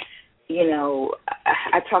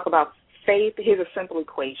talk about faith. Here's a simple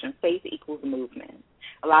equation. Faith equals movement.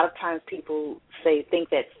 A lot of times people think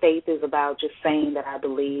that faith is about just saying that I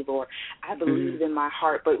believe, or I believe in my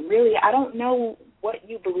heart, but really I don't know what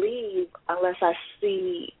you believe unless I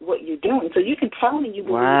see what you're doing. So you can tell me you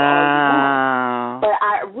believe all you want, but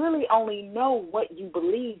I really only know what you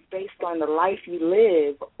believe based on the life you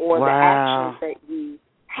live or the actions that you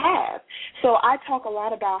have. So I talk a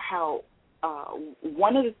lot about how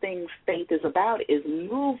one of the things faith is about is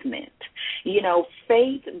movement.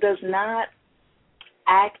 Faith does not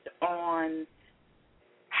act on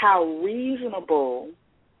how reasonable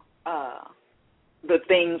the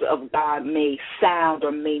things of God may sound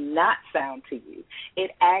or may not sound to you.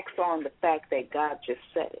 It acts on the fact that God just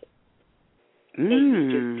said it. And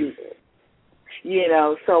you just do it. You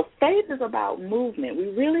know, so faith is about movement. We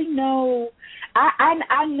really know,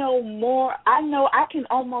 I know more, I can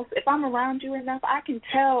almost, if I'm around you enough, I can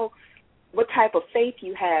tell what type of faith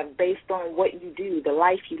you have based on what you do, the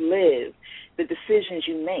life you live, the decisions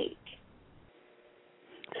you make.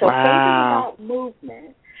 So faith is about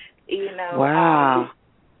movement. You know, wow.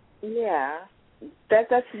 Yeah,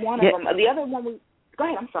 that's one of them. The other one, go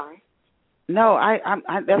ahead. I'm sorry. No, I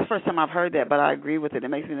that's the first time I've heard that, but I agree with it. It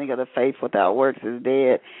makes me think of the faith without works is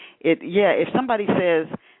dead. If somebody says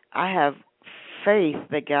I have faith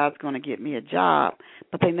that God's going to get me a job,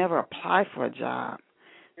 but they never apply for a job,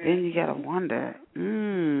 then you got to wonder.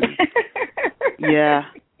 Yeah.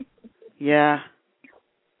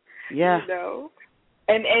 You know,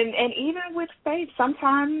 and even with faith,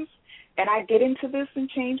 sometimes. And I get into this and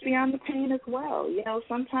change beyond the pain as well. You know,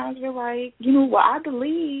 sometimes we're like, you know, well, I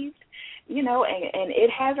believed, you know, and it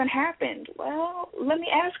hasn't happened. Well, let me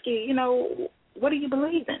ask you, you know, what do you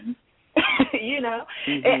believe in? You know,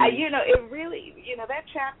 and, you know, it really, you know, that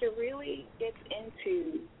chapter really gets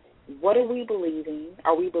into what are we believing?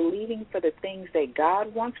 Are we believing for the things that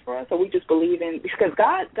God wants for us? Or we just believing, because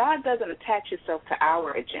God doesn't attach himself to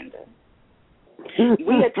our agenda.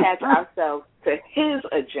 We attach ourselves to his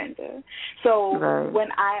agenda. So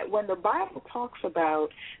when the Bible talks about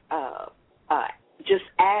just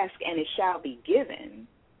ask and it shall be given,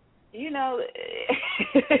 you know,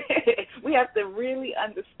 we have to really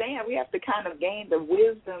understand. We have to kind of gain the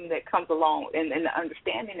wisdom that comes along and the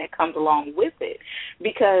understanding that comes along with it.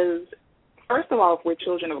 Because first of all, if we're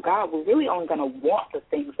children of God, we're really only going to want the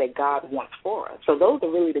things that God wants for us. So those are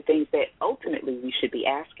really the things that ultimately we should be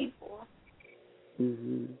asking for.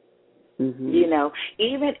 You know,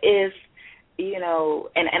 even if, you know,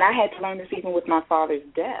 and I had to learn this even with my father's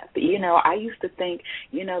death. You know, I used to think,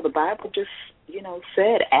 you know, the Bible just, you know,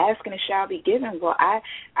 said, ask and it shall be given. Well, I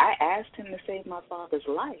asked him to save my father's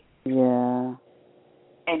life. Yeah.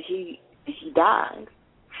 And he died.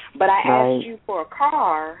 But I asked you for a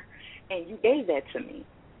car, and you gave that to me.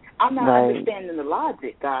 I'm not understanding the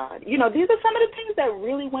logic, God. You know, these are some of the things that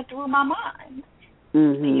really went through my mind.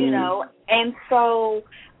 You know, and so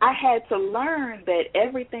I had to learn that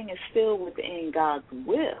everything is still within God's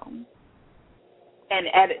will, and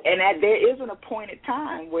there is an appointed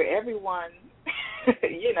time where everyone,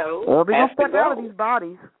 you know, we're gonna step out of these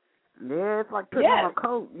bodies. Yeah, it's like putting on a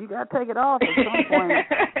coat. You gotta take it off at some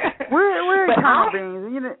point. We're eternal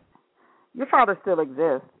beings. You know, your father still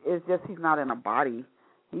exists. It's just he's not in a body.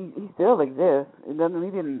 He still exists. He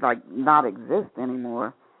didn't like not exist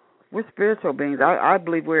anymore. We're spiritual beings. I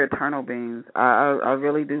believe we're eternal beings. I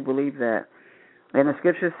really do believe that. And the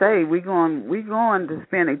scriptures say we're going to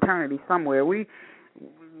spend eternity somewhere. You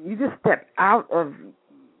just step out of.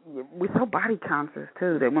 We're so body conscious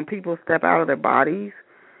too that when people step out of their bodies,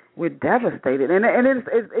 we're devastated. And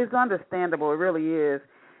it's understandable. It really is.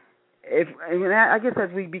 I guess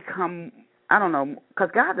as we become, I don't know,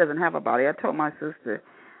 because God doesn't have a body. I told my sister,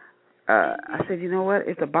 I said, you know what?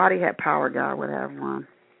 If the body had power, God would have one.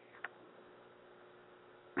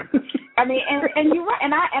 I mean, and you're right,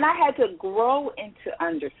 and I had to grow into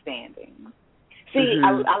understanding. See,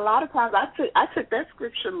 a lot of times I took that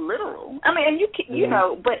scripture literal. I mean, and you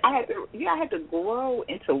know, but I had to grow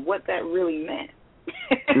into what that really meant.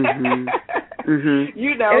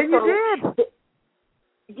 You know, and you did.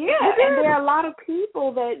 Yeah, and there are a lot of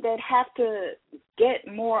people that have to get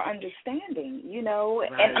more understing, you know.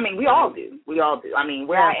 And I mean, we all do. I mean,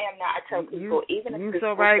 where I am now, I tell people, even if this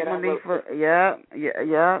book that I wrote, yeah.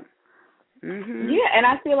 Yeah, and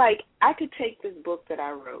I feel like I could take this book that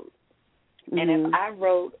I wrote, and if I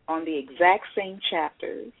wrote on the exact same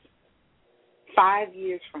chapters 5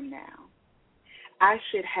 years from now, I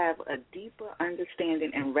should have a deeper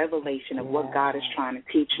understanding and revelation of what God is trying to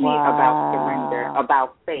teach me about surrender,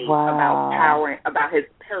 about faith, about power, about his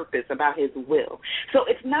purpose, about his will. So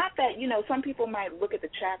it's not that, you know, some people might look at the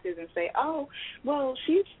chapters and say, oh, well,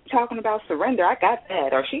 she's talking about surrender, I got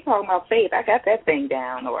that. Or she's talking about faith, I got that thing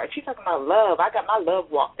down. Or she's talking about love, I got my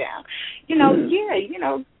love walk down. You know, you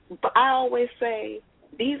know, but I always say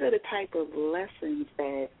these are the type of lessons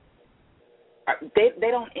that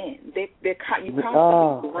they don't end. You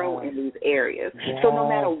constantly grow in these areas. So no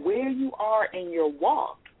matter where you are in your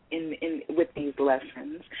walk in with these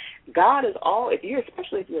lessons, God is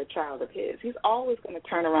especially if you're a child of his, he's always going to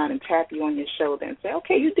turn around and tap you on your shoulder and say,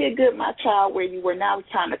 okay, you did good, my child, where you were. Now it's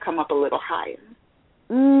time to come up a little higher.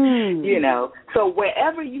 You know, so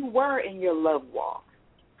wherever you were in your love walk,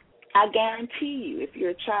 I guarantee you, if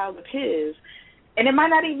you're a child of his, And it might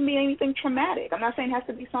not even be anything traumatic. I'm not saying it has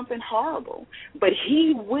to be something horrible. But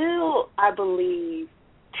he will, I believe,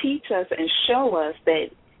 teach us and show us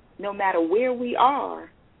that no matter where we are,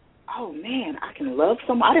 oh, man, I can love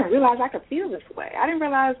someone. I didn't realize I could feel this way. I didn't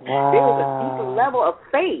realize there was a deeper level of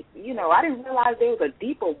faith. You know, I didn't realize there was a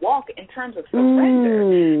deeper walk in terms of surrender.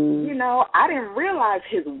 You know, I didn't realize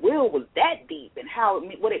his will was that deep and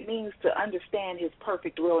what it means to understand his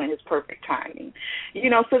perfect will and his perfect timing. You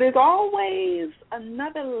know, so there's always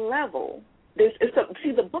another level.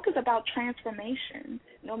 See, the book is about transformation.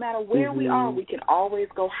 No matter where we are, we can always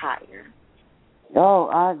go higher. Oh,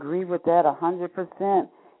 I agree with that 100%.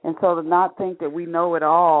 And so to not think that we know it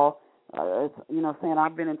all, it's, you know, saying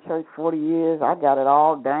I've been in church 40 years, I got it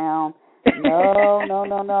all down.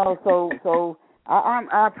 No. So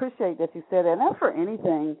I appreciate that you said that. And that's for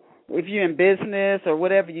anything. If you're in business or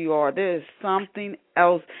whatever you are, there's something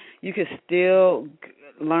else you can still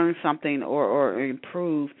learn something or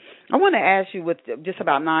improve. I want to ask you, with just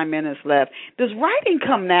about 9 minutes left, does writing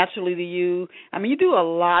come naturally to you? I mean, you do a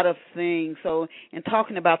lot of things. So in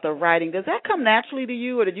talking about the writing, does that come naturally to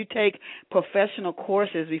you, or did you take professional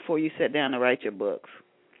courses before you sat down to write your books?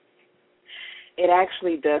 It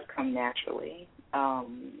actually does come naturally.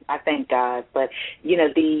 I thank God. But, you know,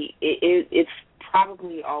 it's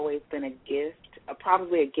probably always been a gift,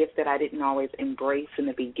 probably a gift that I didn't always embrace in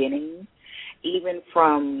the beginning. Even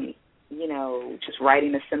from, you know, just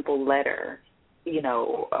writing a simple letter, you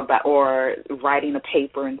know, or writing a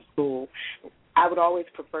paper in school, I would always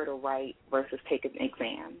prefer to write versus take an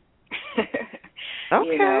exam. Okay.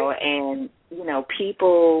 You know, and, you know,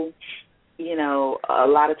 people, you know, a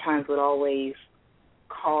lot of times would always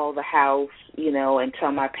call the house, you know, and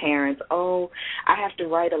tell my parents, oh, I have to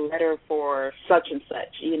write a letter for such and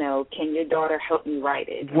such, you know, can your daughter help me write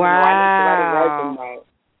it? Wow. You know, I need to write a resume.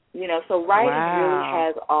 You know, so writing really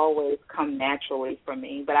has always come naturally for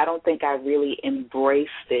me, but I don't think I really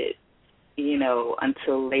embraced it, you know,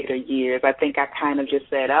 until later years. I think I kind of just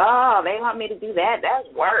said, oh, they want me to do that. That's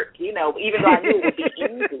work, you know, even though I knew it would be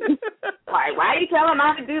easy. Like, why are you telling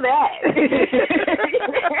them to do that?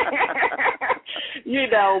 You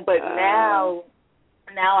know, but now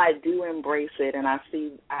I do embrace it, and I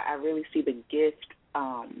really see the gift.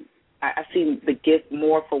 I see the gift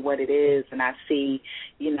more for what it is, and I see,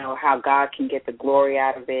 you know, how God can get the glory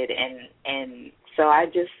out of it, and so I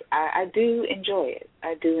do enjoy it.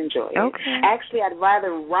 I do enjoy it. Okay. Actually, I'd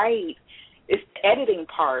rather write. It's the editing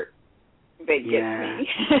part that gets me.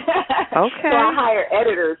 Okay. So I hire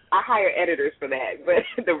editors for that, but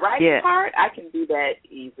the writing part, I can do that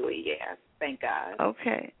easily. Yeah. Thank God.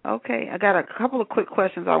 Okay. I got a couple of quick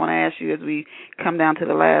questions I want to ask you as we come down to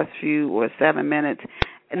the last few or 7 minutes.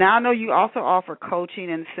 Now, I know you also offer coaching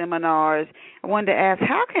and seminars. I wanted to ask,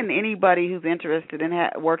 how can anybody who's interested in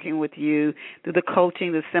working with you do the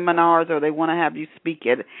coaching, the seminars, or they want to have you speak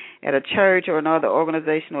at a church or another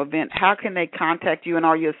organizational event, how can they contact you, and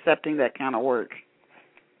are you accepting that kind of work?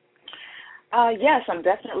 Yes, I'm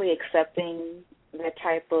definitely accepting that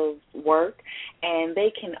type of work, and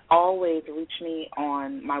they can always reach me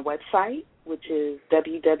on my website, which is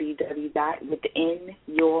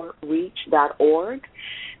www.withinyourreach.org.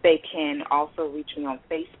 They can also reach me on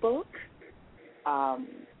Facebook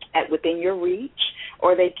at Within Your Reach,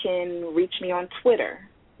 or they can reach me on Twitter,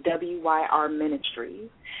 WYR Ministries.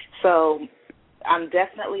 So I'm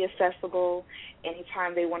definitely accessible.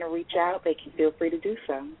 Anytime they want to reach out, they can feel free to do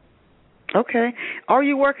so. Okay. Are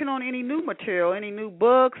you working on any new material, any new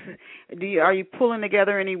books? Are you pulling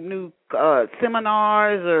together any new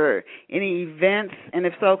seminars or any events? And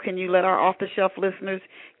if so, can you let our off-the-shelf listeners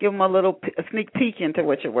give them a sneak peek into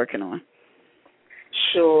what you're working on?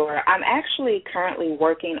 Sure. I'm actually currently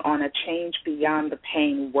working on a Change Beyond the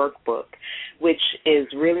Pain workbook, which is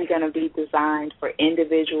really going to be designed for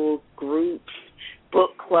individuals, groups,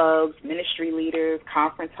 book clubs, ministry leaders,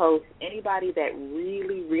 conference hosts, anybody that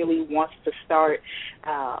really, really wants to start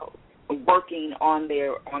working on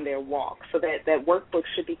their walk. So that workbook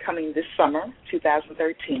should be coming this summer,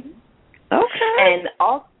 2013. Okay.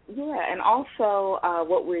 And also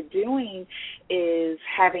what we're doing is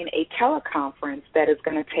having a teleconference that is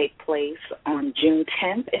going to take place on June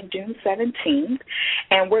 10th and June 17th,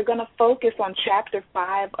 and we're going to focus on Chapter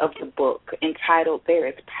 5 of the book entitled There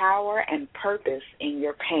is Power and Purpose in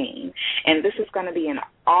Your Pain. And this is going to be an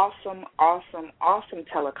awesome, awesome, awesome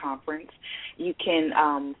teleconference. You can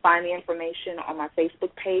find the information on my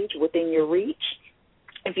Facebook page, Within Your Reach.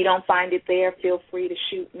 If you don't find it there, feel free to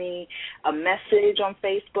shoot me a message on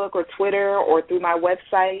Facebook or Twitter or through my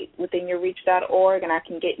website, withinyourreach.org, and I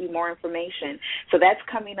can get you more information. So that's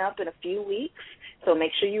coming up in a few weeks, so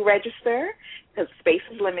make sure you register because space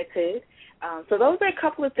is limited. So those are a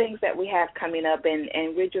couple of things that we have coming up,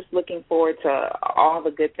 and we're just looking forward to all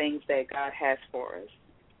the good things that God has for us.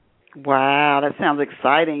 Wow, that sounds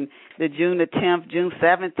exciting. The June the 10th, June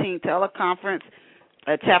 17th teleconference,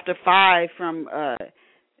 Chapter 5 from,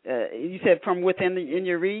 you said from within in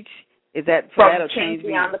your reach? Is that for from that or Change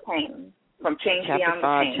Beyond the Pain? From Change Chapter Beyond 5,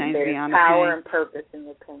 the Pain. Change There's Beyond the power Pain. and purpose in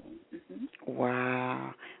the pain. Mm-hmm.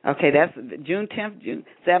 Wow. Okay, that's June 10th, June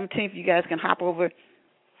 17th. You guys can hop over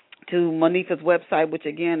to Monifah's website, which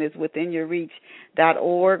again is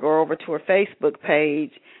withinyourreach.org, or over to her Facebook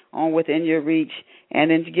page on Within Your Reach,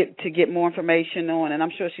 and then to get more information on, and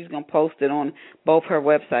I'm sure she's going to post it on both her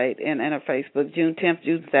website and her Facebook, June 10th,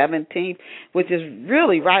 June 17th, which is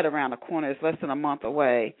really right around the corner. It's less than a month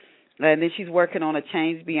away. And then she's working on a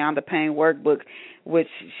Change Beyond the Pain workbook, which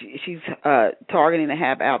she's targeting to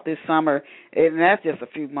have out this summer, and that's just a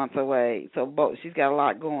few months away. So she's got a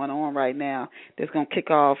lot going on right now that's going to kick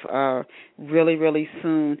off really, really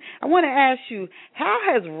soon. I want to ask you, how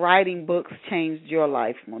has writing books changed your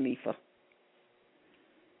life, Monifah?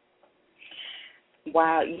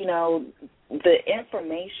 Wow, the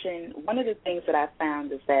information, one of the things that I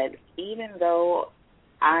found is that even though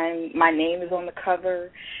my name is on the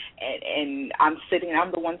cover, and I'm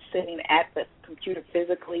the one sitting at the computer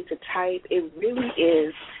physically to type, it really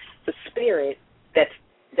is the spirit that's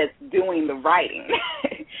doing the writing.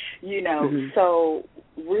 Mm-hmm. So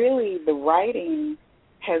really the writing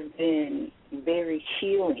has been very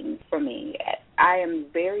healing for me. I am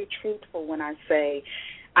very truthful when I say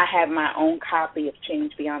I have my own copy of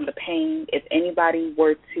Change Beyond the Pain. If anybody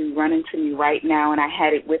were to run into me right now and I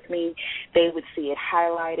had it with me, they would see it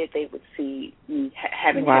highlighted. They would see me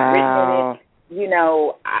having written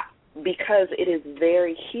it. Because it is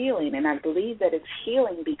very healing, and I believe that it's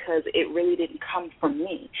healing because it really didn't come from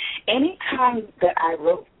me. Any time that I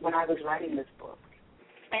wrote, when I was writing this book,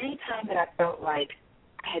 any time that I felt like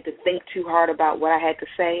I had to think too hard about what I had to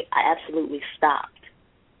say, I absolutely stopped.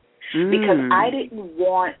 Because I didn't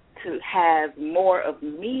want to have more of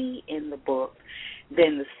me in the book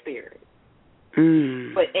than the spirit.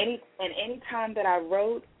 But any time that I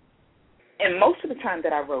wrote, and most of the time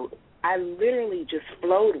that I wrote, I literally just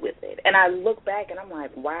flowed with it. And I look back and I'm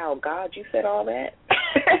like, wow, God, you said all that?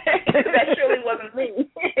 That surely wasn't me.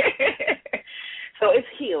 So it's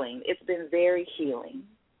healing. It's been very healing.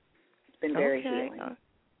 It's been very healing.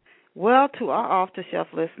 Well, to our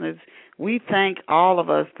off-the-shelf listeners, we thank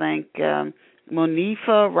Monifah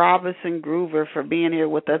Robinson Groover for being here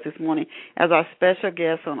with us this morning as our special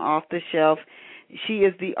guest on Off the Shelf. She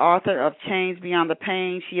is the author of Change Beyond the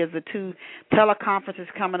Pain. She has the 2 teleconferences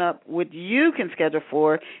coming up, which you can schedule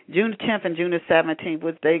for June 10th and June 17th,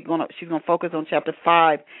 which she's going to focus on Chapter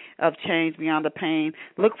 5 of Change Beyond the Pain.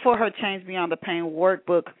 Look for her Change Beyond the Pain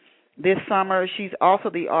workbook this summer. She's also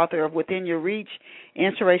the author of Within Your Reach,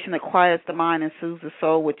 Inspiration That Quiets the Mind and Soothes the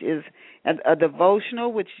Soul, which is a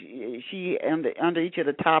devotional, which she, under each of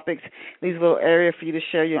the topics, leaves a little area for you to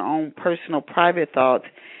share your own personal, private thoughts.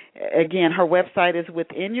 Again, her website is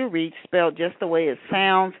Within Your Reach, spelled just the way it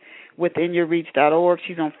sounds, withinyourreach.org.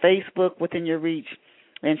 She's on Facebook, Within Your Reach,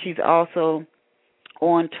 and she's also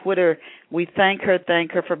on Twitter. We thank her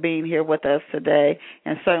for being here with us today,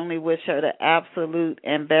 and certainly wish her the absolute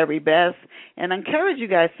and very best, and encourage you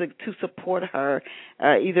guys to support her,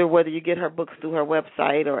 either whether you get her books through her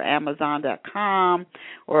website or Amazon.com,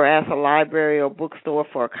 or ask a library or bookstore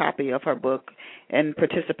for a copy of her book and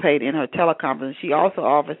participate in her teleconference. She also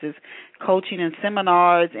offers coaching and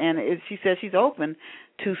seminars, and she says she's open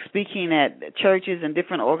to speaking at churches and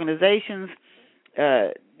different organizations,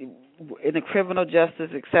 in the criminal justice,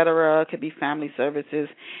 et cetera. It could be family services,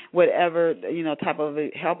 whatever, type of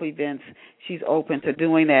help events. She's open to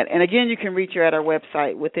doing that. And again, you can reach her at our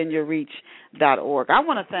website, withinyourreach.org. I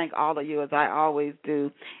want to thank all of you, as I always do,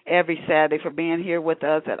 every Saturday for being here with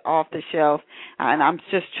us at Off the Shelf. And I'm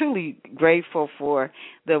just truly grateful for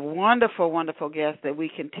the wonderful, wonderful guests that we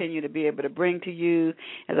continue to be able to bring to you,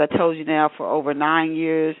 as I told you now, for over 9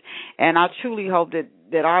 years. And I truly hope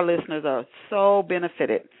that our listeners are so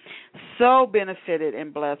benefited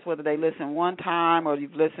and blessed, whether they listen one time or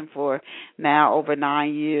you've listened for now over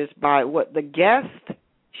 9 years, by what the guests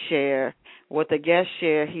share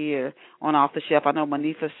here on Off the Shelf. I know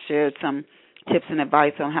Monifah shared some tips and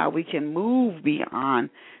advice on how we can move beyond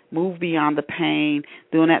the pain,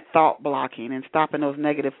 doing that thought blocking and stopping those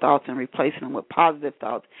negative thoughts and replacing them with positive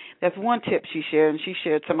thoughts. That's one tip she shared, and she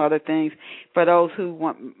shared some other things for those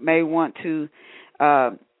who may want to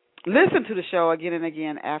listen to the show again and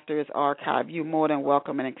again after it's archived. You're more than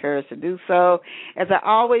welcome and encouraged to do so. As I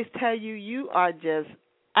always tell you, you are just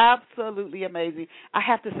absolutely amazing. I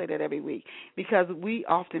have to say that every week because we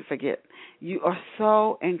often forget. You are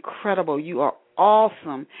so incredible. You are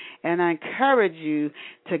awesome. And I encourage you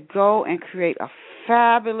to go and create a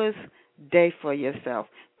fabulous day for yourself.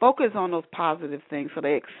 Focus on those positive things so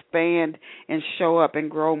they expand and show up and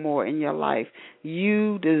grow more in your life.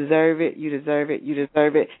 You deserve it. You deserve it. You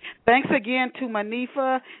deserve it. Thanks again to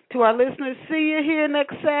Monifah, to our listeners. See you here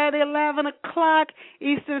next Saturday, 11 o'clock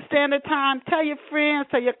Eastern Standard Time. Tell your friends,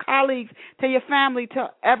 tell your colleagues, tell your family,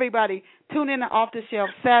 tell everybody. Tune in to Off the Shelf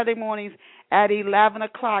Saturday mornings at 11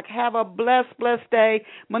 o'clock. Have a blessed, blessed day.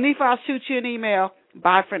 Monifah, I'll shoot you an email.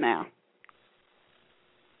 Bye for now.